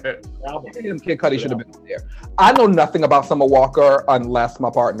yeah, Kid Cudi should have been there. I know nothing about Summer Walker unless my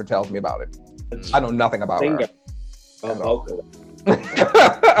partner tells me about it. I know nothing about her.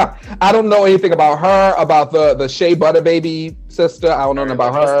 I don't know anything about her, about the Shea Butter Baby sister. I don't know nothing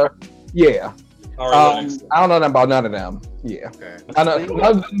about her. Yeah. I don't know nothing about none of them. Yeah. Okay. I know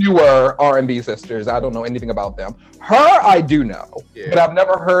none of the newer R&B sisters. I don't know anything about them. Her, I do know, but I've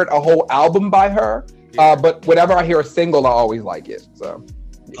never heard a whole album by her. Yeah. But whenever I hear a single, I always like it. So.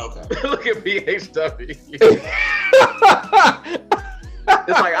 Okay. Look at BHW.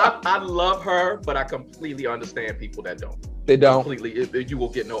 It's like I love her, but I completely understand people that don't. They don't. Completely. You will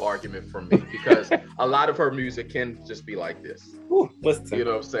get no argument from me because a lot of her music can just be like this. Ooh, listen. You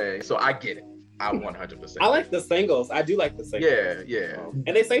know what I'm saying? So I get it. I 100%. I like the singles. I do like the singles. Yeah.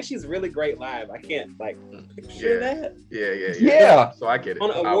 And they say she's really great live. I can't picture that. Yeah. So I get it. On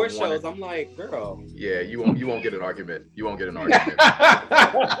award shows, I'm like, girl. Yeah, you won't get an argument. You won't get an argument.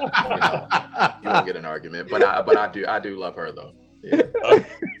 You won't get an argument. But I do love her though. Yeah.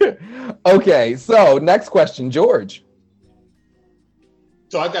 Okay, so next question, George.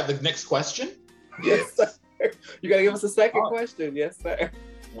 So I got the next question. Yes, sir. You gotta give us a second question. Yes, sir.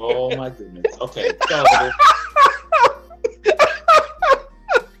 Oh my goodness. Okay. So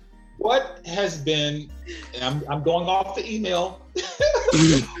what has been, and I'm going off the email.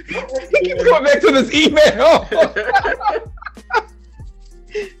 Going back to this email.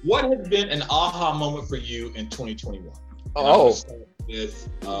 What has been an aha moment for you in 2021? Oh. We'll start with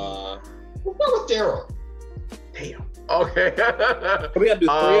Daryl. Damn. Okay. We gotta do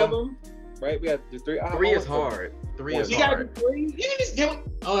 3 of them, right? We gotta do 3. 3 is hard. 3 is hard. You can just give them.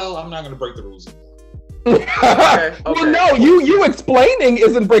 Oh, well, I'm not gonna break the rules. Okay. Well, no, you explaining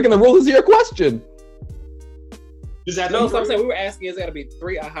isn't breaking the rules of your question. Does that No, so I'm saying we were asking, is it gotta be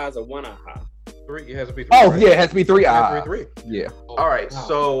 3 ahas or 1 aha? 3. It has to be 3. Oh, right? yeah, it has to be 3 ahas. 3. Yeah. All right.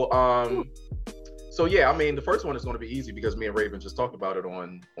 Wow. So yeah, I mean, the first one is going to be easy because me and Raven just talked about it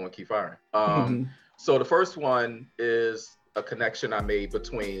on Keep Firing. So the first one is a connection I made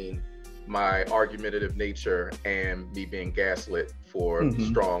between my argumentative nature and me being gaslit for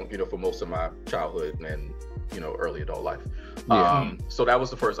strong, for most of my childhood and, early adult life. Yeah. So that was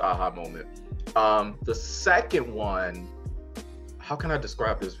the first aha moment. The second one, how can I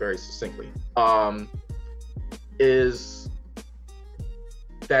describe this very succinctly? Is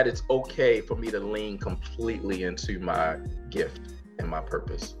that it's okay for me to lean completely into my gift and my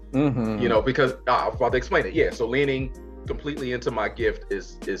purpose. Because I'm about to explain it. Yeah, so leaning completely into my gift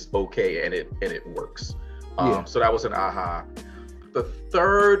is okay, and it works. So that was an aha. The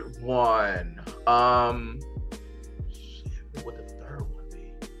third one, what would the third one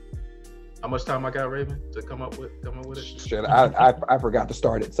be? How much time I got, Raven, to come up with it? Shit, I forgot to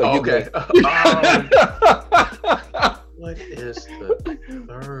start it. So okay. What is the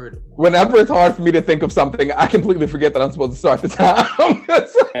third one? Whenever it's hard for me to think of something, I completely forget that I'm supposed to start the time.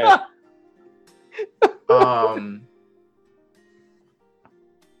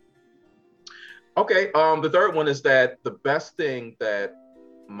 Okay. The third one is that the best thing that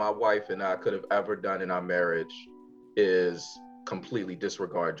my wife and I could have ever done in our marriage is completely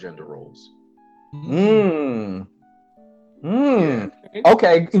disregard gender roles. Yeah.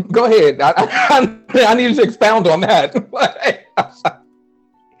 Okay, go ahead. I need you to expound on that.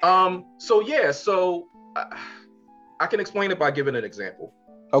 So I can explain it by giving an example.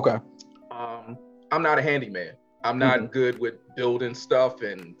 Okay. I'm not a handyman. I'm not good with building stuff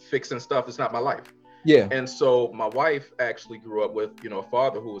and fixing stuff. It's not my life. Yeah. And so my wife actually grew up with, a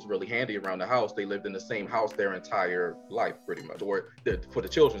father who was really handy around the house. They lived in the same house their entire life, pretty much, or for the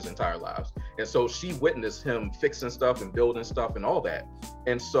children's entire lives. And so she witnessed him fixing stuff and building stuff and all that.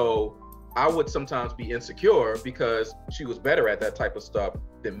 And so I would sometimes be insecure because she was better at that type of stuff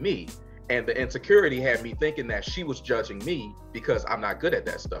than me. And the insecurity had me thinking that she was judging me because I'm not good at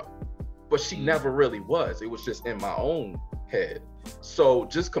that stuff. But she never really was. It was just in my own head. So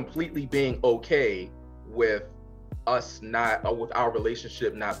just completely being okay with us with our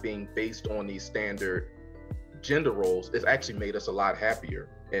relationship not being based on these standard gender roles, it's actually made us a lot happier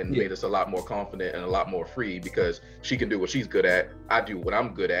and made us a lot more confident and a lot more free, because she can do what she's good at. I do what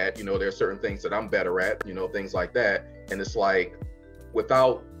I'm good at. There's certain things that I'm better at, things like that. And it's like,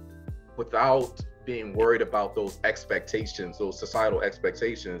 without being worried about those expectations, those societal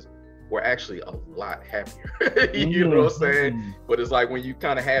expectations, we're actually a lot happier. You know what I'm saying? But it's like when you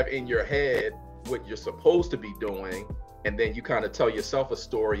kind of have in your head what you're supposed to be doing, and then you kind of tell yourself a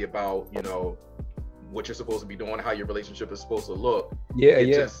story about, what you're supposed to be doing, how your relationship is supposed to look.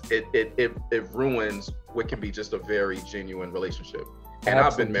 It ruins what can be just a very genuine relationship. And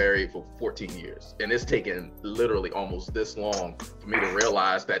I've been married for 14 years, and it's taken literally almost this long for me to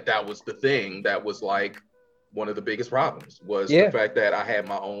realize that was the thing that was like one of the biggest problems, was the fact that I had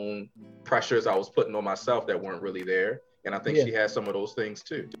my own pressures I was putting on myself that weren't really there. And I think she has some of those things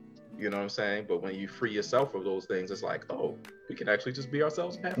too. You know what I'm saying? But when you free yourself of those things, it's like, oh, we can actually just be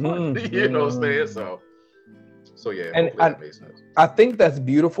ourselves and have fun. You know what I'm saying? So yeah, and that makes sense. I think that's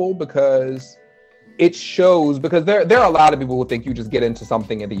beautiful because it shows, because there are a lot of people who think you just get into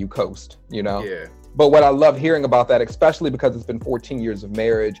something and then you coast, Yeah. But what I love hearing about that, especially because it's been 14 years of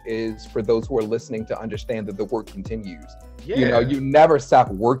marriage, is for those who are listening to understand that the work continues. Yeah. You never stop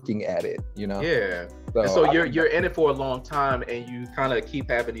working at it, Yeah. So you're in it for a long time, and you kind of keep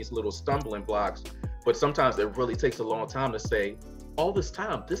having these little stumbling blocks, but sometimes it really takes a long time to say, all this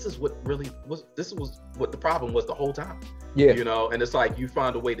time, this is what the problem was the whole time. Yeah. And it's like you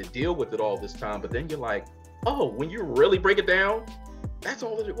find a way to deal with it all this time, but then you're like, oh, when you really break it down, that's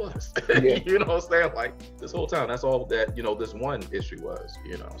all that it was. Yeah. You know what I'm saying? Like, this whole time, that's all that, this one issue was,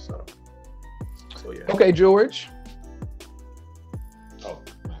 so yeah. Okay, George. Oh,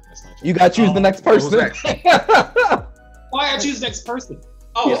 that's not you got to choose the next person. Next? Why I choose next person?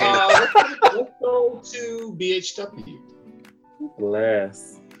 Let's go to BHW.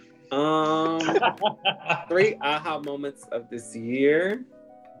 Bless. 3 aha moments of this year.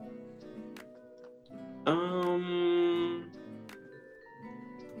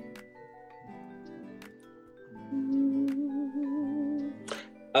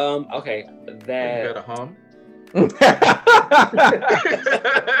 Okay, that. You got a hum?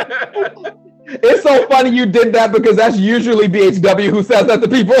 It's so funny you did that, because that's usually BHW who says that to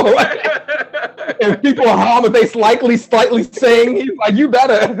people. If people hum, if they slightly sing, he's like, you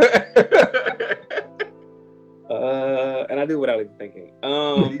better. And I do without even thinking.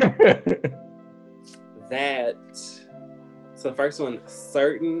 that. So the first one,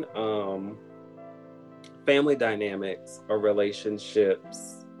 certain family dynamics or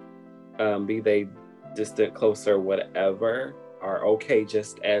relationships, be they distant, closer, whatever, are okay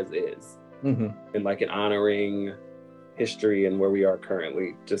just as is. And like in honoring history and where we are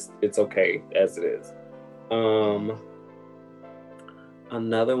currently, just it's okay as it is.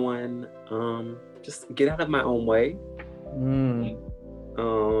 Another one, just get out of my own way.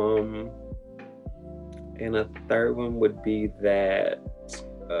 And a third one would be that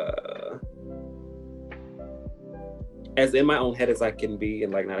as in my own head as I can be,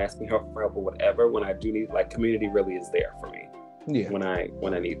 and like not asking for help or whatever, when I do need, like, community really is there for me. Yeah. When I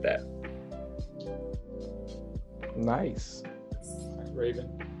need that. Nice. Raven,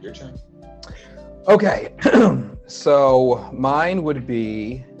 your turn. Okay. So mine would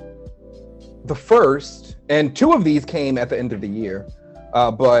be the first, and two of these came at the end of the year,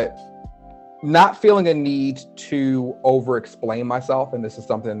 but not feeling a need to over-explain myself. And this is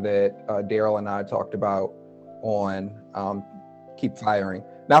something that Daryl and I talked about on Keep Firing.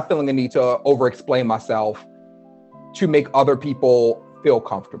 Not feeling a need to over-explain myself to make other people feel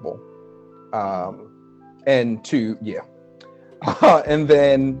comfortable. And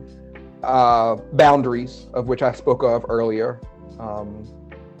then boundaries, of which I spoke of earlier.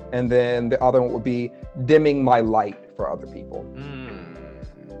 And then the other one would be dimming my light for other people.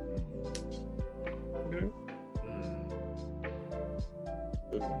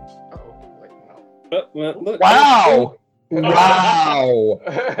 Wow. Wow.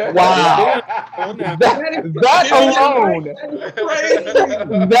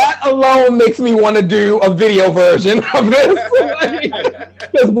 That alone makes me want to do a video version of this.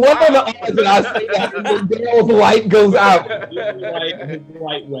 Because one of the odds that I say that Daryl's light goes out. His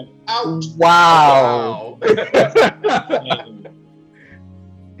light went out. Wow.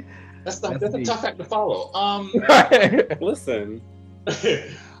 That's a tough act to follow. Listen.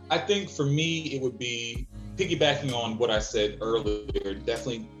 I think for me, it would be piggybacking on what I said earlier,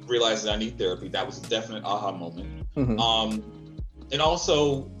 definitely realizing I need therapy. That was a definite aha moment. And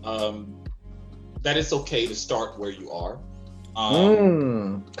also that it's okay to start where you are.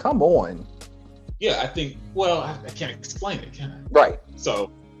 Come on. Yeah, I think, well, I can't explain it, can I? Right.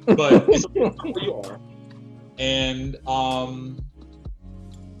 So, but it's okay to start where you are. And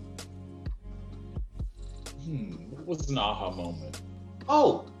what was an aha moment?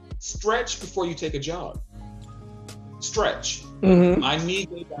 Oh, stretch before you take a jog. Stretch. My knee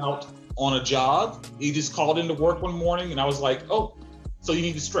gave out on a jog. He just called into work one morning, and I was like, "Oh, so you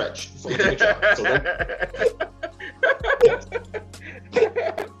need to stretch before you take a jog." So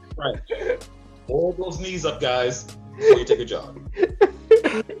right, hold those knees up, guys, before you take a jog.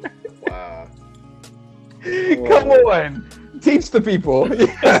 Wow. Come on, teach the people.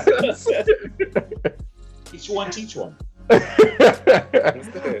 Yes. Teach one.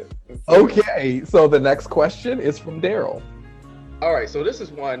 Okay, so the next question is from Daryl. All right, so this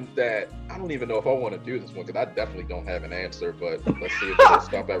is one that I don't even know if I want to do this one, because I definitely don't have an answer, but let's see if we can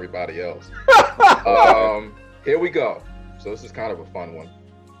stump everybody else. Here we go. So this is kind of a fun one.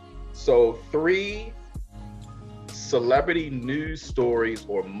 So 3 celebrity news stories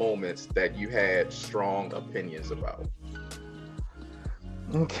or moments that you had strong opinions about.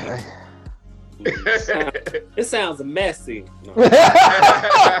 Okay. It sounds messy. No.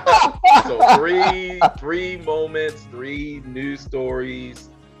 So three moments, 3 news stories,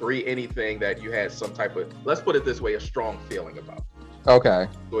 3 anything that you had some type of, let's put it this way, a strong feeling about. Okay.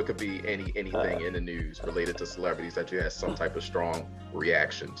 So it could be anything in the news related to celebrities that you had some type of strong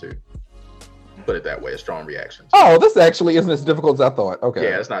reaction to. Put it that way, a strong reaction to. Oh, this actually isn't as difficult as I thought. Okay.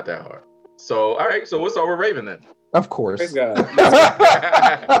 Yeah, it's not that hard. So, all right, so what's over Raven then? Of course. Praise God.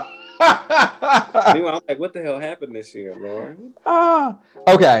 Meanwhile, I'm like, what the hell happened this year, Lord?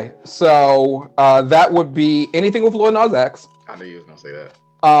 Okay, so that would be anything with Lil Nas X. I knew you was gonna say that.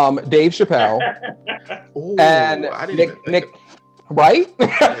 Dave Chappelle. Ooh, and I didn't even think Nick, of... right?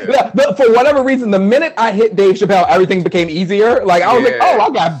 Yeah. For whatever reason, the minute I hit Dave Chappelle, everything became easier. Like I was like, oh, I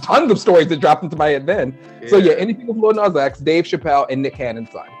got tons of stories that dropped into my head then. Yeah. So yeah, anything with Lil Nas X, Dave Chappelle, and Nick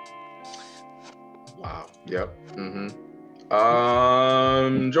Cannon's son. Wow. Yep.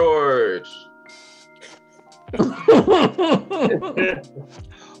 George.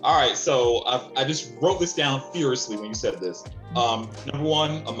 All right, so I just wrote this down furiously when you said this. Number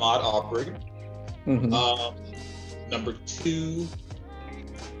 1, Ahmaud Arbery. Number 2,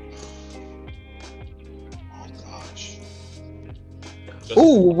 oh gosh.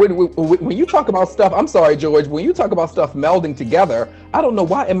 Ooh, when you talk about stuff, I'm sorry, George, when you talk about stuff melding together, I don't know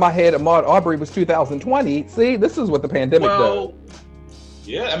why in my head Ahmaud Arbery was 2020. See, this is what the pandemic does.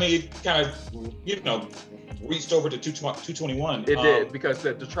 Yeah, I mean, it kind of, reached over to 221. It did, because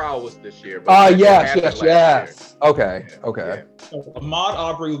the trial was this year. But yes. Okay. Yeah. So Ahmaud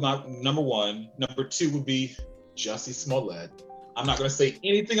Arbery was my number one. Number two would be Jussie Smollett. I'm not going to say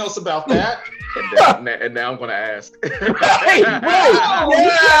anything else about that. and now I'm going to ask. Yes!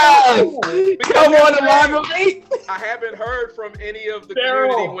 Come on, elaborate. I haven't heard from any of the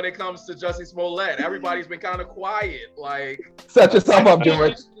community when it comes to Jussie Smollett. Everybody's been kind of quiet. Like, set yourself up,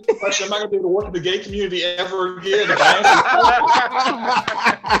 George. I'm not going to be able to work in the gay community ever again.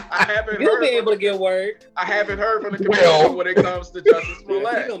 You'll be able to get work. I haven't heard from the community when it comes to Jussie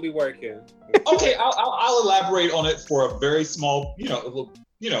Smollett. You're gonna be working. Okay, I'll elaborate on it for a very small, a little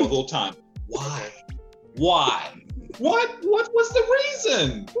time. Why? What was the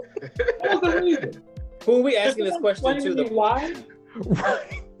reason? What was the reason? Who are we asking this question to? Why?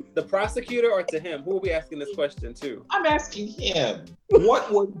 The prosecutor or to him? Who are we asking this question to? I'm asking him. What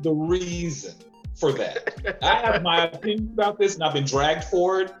was the reason for that? I have my opinion about this, and I've been dragged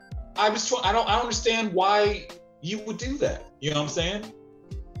for it. I don't understand why you would do that. You know what I'm saying?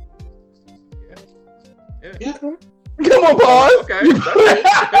 Yeah. Come on, pause. Okay. I'll leave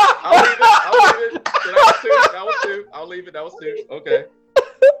it. That was two. I'll leave it. That was two. Okay.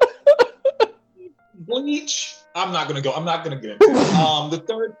 Bleach. I'm not gonna get into it. The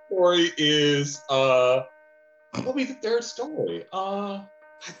third story is what will be the third story? I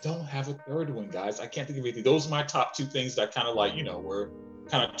don't have a third one, guys. I can't think of anything. Those are my top two things that I kind of like, were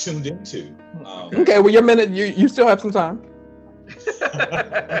kind of tuned into. Okay, well, your minute, you still have some time.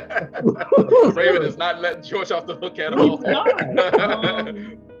 Raven is not letting George off the hook at all.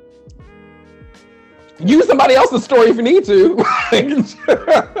 Use somebody else's story if you need to.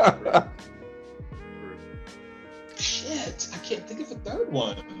 Shit, I can't think of a third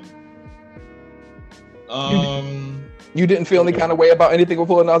one. You didn't feel any kind of way about anything with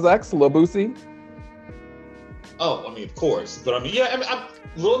Lil Nas X, Lil Boosie? Oh, I mean, of course, but I mean,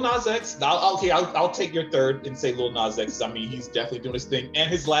 Lil Nas X. I'll take your third and say Lil Nas X. I mean, he's definitely doing his thing, and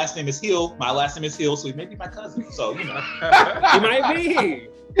his last name is Hill. My last name is Hill, so he may be my cousin. So he might be.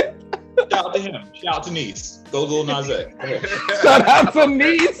 Shout out to him. Shout out to Niece. Go Lil Nas X. Shout out to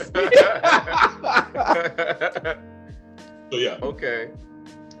Niece. So yeah. Okay.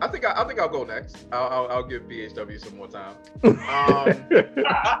 I think I'll go next. I'll give BHW some more time.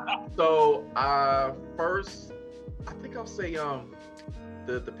 So first, I think I'll say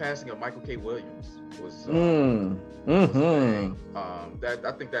the passing of Michael K. Williams was that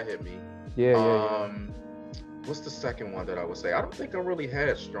I think that hit me. Yeah. What's the second one that I would say? I don't think I really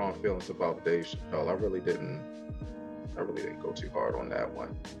had strong feelings about Dave Chappelle. I really didn't go too hard on that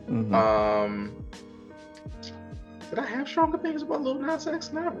one. Did I have strong opinions about Lil Nas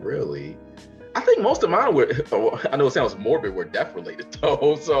X? Not really. I think most of mine were, I know it sounds morbid, were death related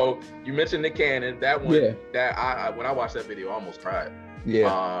though. So you mentioned Nick Cannon, that one, that I when I watched that video, I almost cried.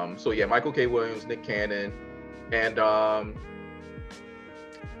 Yeah. So yeah, Michael K. Williams, Nick Cannon, and did I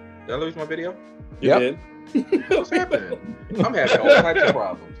lose my video? You did. What's happening? I'm having all types of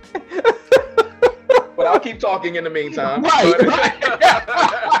problems. But I'll keep talking in the meantime. Right.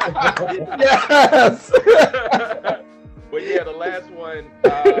 Yes. But yeah, the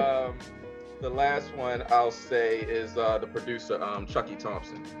last one I'll say is the producer, Chucky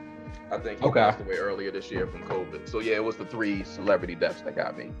Thompson. I think he passed away earlier this year from COVID. So yeah, it was the 3 celebrity deaths that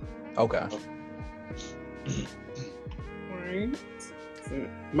got me. Okay. Right.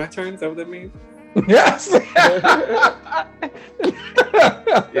 My turn, is that what that means? Yes.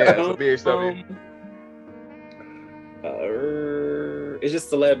 Yeah, so BHW. It's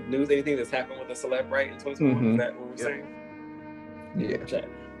just celeb news. Anything that's happened with a celeb, right? In 2021, is that what we're saying? Yeah. Okay.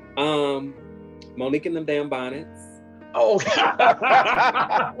 Monique and them damn bonnets. Oh.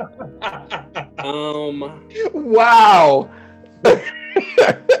 Wow.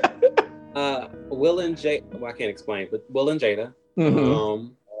 Will and Jada. Well, I can't explain, but Will and Jada.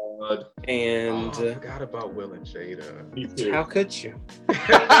 And I forgot about Will and Jada. How could you?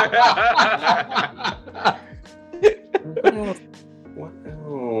 What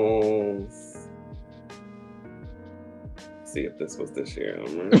else? See if this was this year.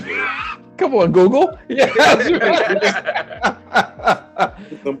 Come on, Google. Yeah.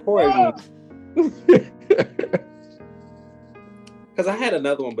 It's important. Because I had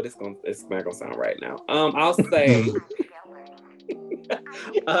another one, but it's not gonna sound right now. I'll say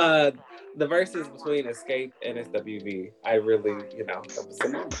the verses between Escape and SWV. I really, that was the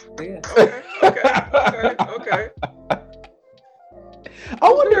moment. Yeah. Okay. I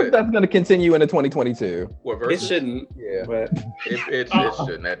wonder if that's going to continue into 2022. What verses? It shouldn't. Yeah. But it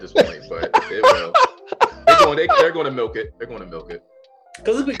shouldn't at this point, but it will. They're going to milk it. They're going to milk it.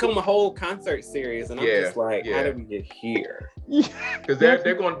 Because it's become a whole concert series, and I'm just like, how did we get here? Because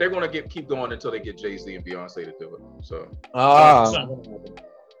they're going to keep going until they get Jay-Z and Beyonce to do it. So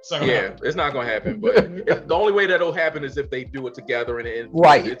it's not going to happen. But the only way that'll happen is if they do it together and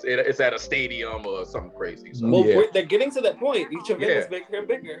it's at a stadium or something crazy. So. Well, they're getting to that point. Each event is bigger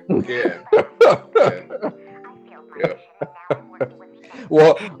and bigger.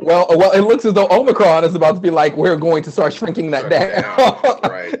 Well, it looks as though Omicron is about to be like, we're going to start shrinking that down.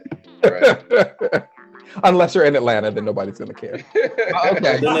 Right. Unless you're in Atlanta, then nobody's going to care.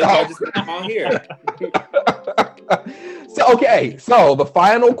 Okay. All here. So the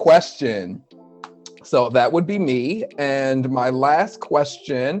final question. So that would be me. And my last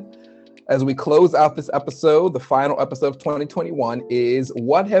question, as we close out this episode, the final episode of 2021, is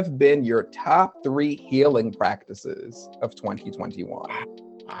what have been your top 3 healing practices of 2021?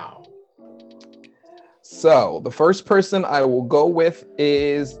 Wow. So the first person I will go with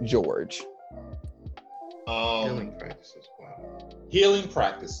is George. Healing practices. Wow. Healing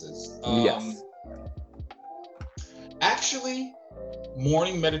practices. Yes. Actually,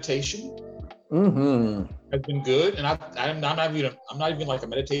 morning meditation Mm-hmm. has been good, and I'm not even like a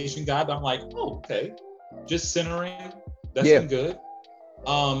meditation guy, but I'm like, oh, okay, just centering. That's been good.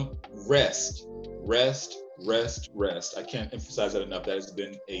 Rest. I can't emphasize that enough. That has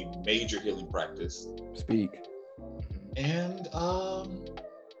been a major healing practice. Speak. And I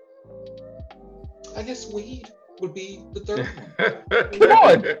guess weed would be the third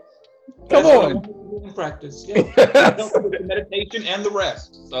one. Come on. Healing practice. Yeah. The meditation and the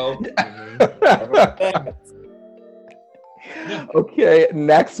rest. So. Okay.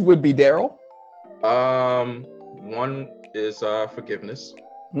 Next would be Daryl. One is forgiveness.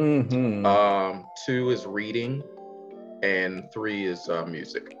 Mm-hmm. 2 is reading, and 3 is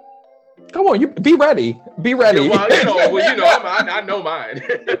music. Come on, you be ready. Be ready. Yeah, I know mine.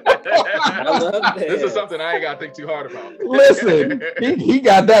 I love this is something I ain't got to think too hard about. Listen, he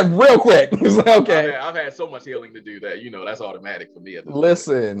got that real quick. Okay. I've had so much healing to do that, that's automatic for me.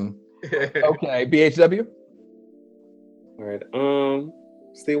 Listen. Okay, BHW. All right.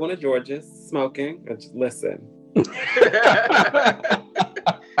 Still one of George's smoking. Just listen.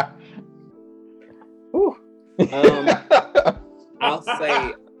 I'll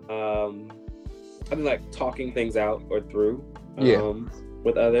say I mean, like talking things out or through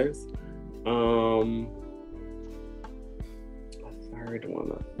with others. A third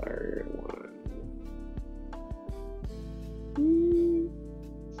one.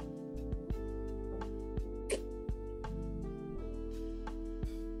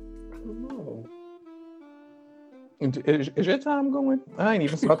 I don't know. Is your time going? I ain't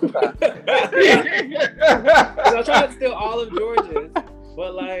even started that. I'm trying to steal all of George's,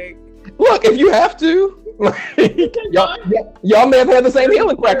 but like, look, if you have to, y'all may have had the same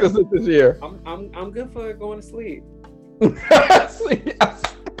healing practices this year. I'm good for going to sleep.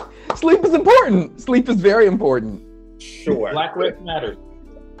 Sleep is important. Sleep is very important. Sure. Black rest matters.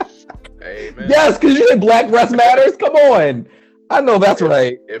 Amen. Yes, because you say Black rest matters. Come on. I know that's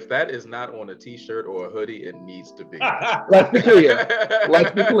right. If that is not on a t-shirt or a hoodie, it needs to be. Let's be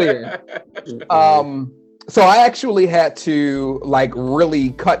clear. So I actually had to really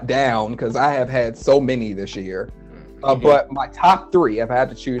cut down because I have had so many this year. But my top 3, I've had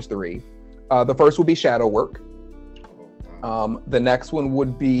to choose 3. The first would be shadow work. The next one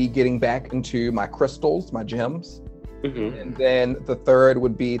would be getting back into my crystals, my gems. Mm-hmm. And then the third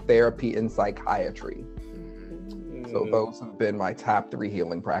would be therapy and psychiatry. So those have been my top 3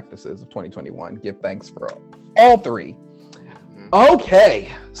 healing practices of 2021. Give thanks for all 3.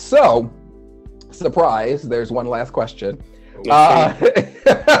 Okay, so surprise, there's one last question.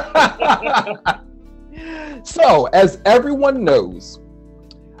 So as everyone knows,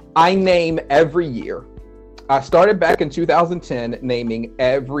 I name every year. I started back in 2010 naming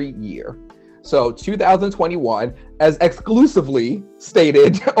every year. So 2021, as exclusively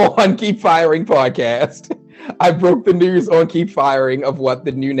stated on Keep Firing podcast, I broke the news on Keep Firing of what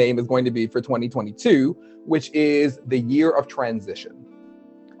the new name is going to be for 2022, which is the year of transition.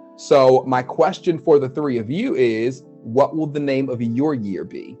 So my question for the 3 of you is, what will the name of your year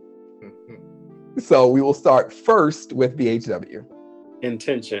be? So we will start first with BHW.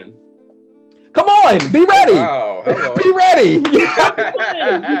 Intention. Come on, be ready. Wow, be ready.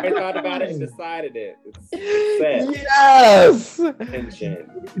 I thought about it and decided it. It's set. Yes. Intention.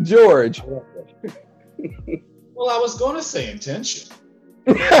 George. Well, I was going to say intention.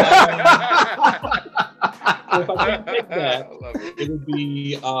 If I can take that, it would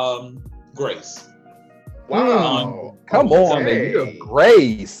be grace. Wow. Come on, man. You're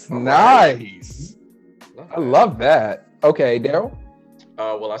grace. Nice. I love that. Okay, Daryl.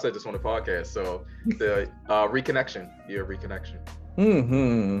 Well, I said this on the podcast. So the reconnection, year of reconnection.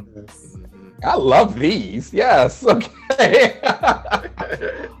 I love these. Yes. Okay.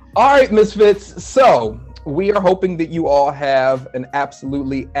 All right, Misfits. So we are hoping that you all have an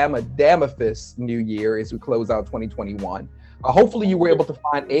absolutely amadamifous new year as we close out 2021. Hopefully you were able to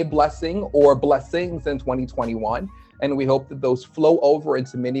find a blessing or blessings in 2021. And we hope that those flow over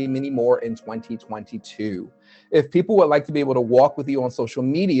into many, many more in 2022. If people would like to be able to walk with you on social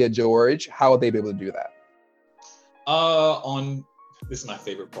media, George, how would they be able to do that? This is my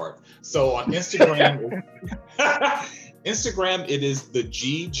favorite part. So on Instagram, Instagram, it is the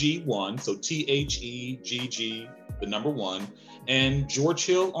GG1. So THEGG, the number 1. And George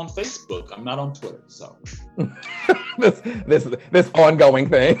Hill on Facebook. I'm not on Twitter, so. this ongoing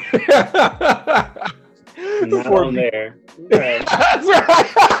thing. Not on there. Right. That's right.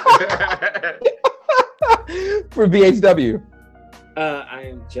 For BHW. I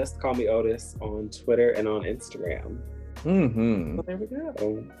am just Call Me Otis on Twitter and on Instagram. So there we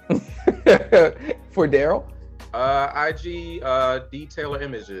go. For Daryl? IG D Taylor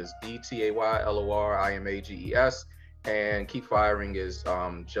Images, DTAYLORIMAGES, and Keep Firing is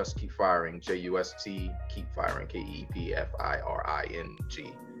just Keep Firing, JUST, Keep Firing, KEPFIRING.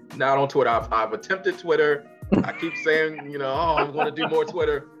 Not on Twitter. I've attempted Twitter. I keep saying, I'm going to do more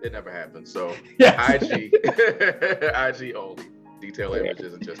Twitter. It never happens. So yes. IG only. Detail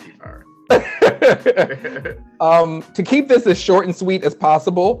Images and just Keep Firing. To keep this as short and sweet as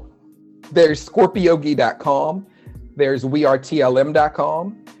possible, there's scorpiogi.com. There's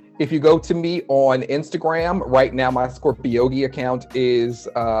wearetlm.com. If you go to me on Instagram, right now my Scorpiogi account is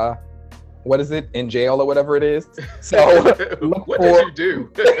what is it, in jail or whatever it is. So what did you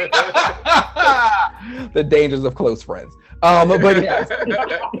do? The dangers of close friends. But yes,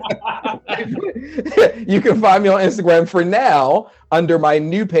 you can find me on Instagram for now under my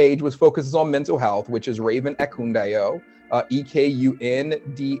new page, which focuses on mental health, which is Raven Ekundayo, EKUNDAYO.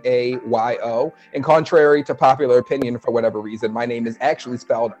 And contrary to popular opinion, for whatever reason, my name is actually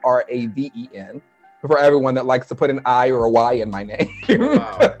spelled RAVEN. For everyone that likes to put an I or a Y in my name.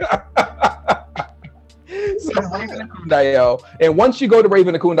 Wow. So Raven Ekundayo. And once you go to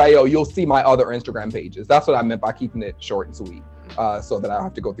Raven Ekundayo, you'll see my other Instagram pages. That's what I meant by keeping it short and sweet, so that I don't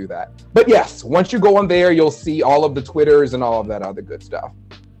have to go through that. But yes, once you go on there, you'll see all of the Twitters and all of that other good stuff.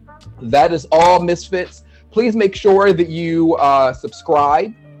 That is all, Misfits. Please make sure that you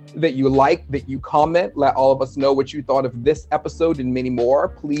subscribe, that you like, that you comment. Let all of us know what you thought of this episode and many more.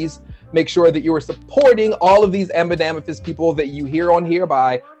 Please make sure that you are supporting all of these Ambidamifus people that you hear on here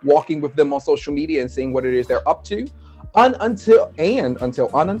by walking with them on social media and seeing what it is they're up to. Until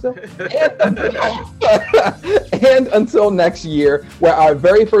next year, where our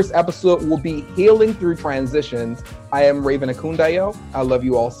very first episode will be Healing Through Transitions. I am Raven Ekundayo. I love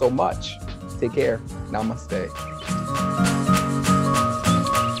you all so much. Take care. Namaste.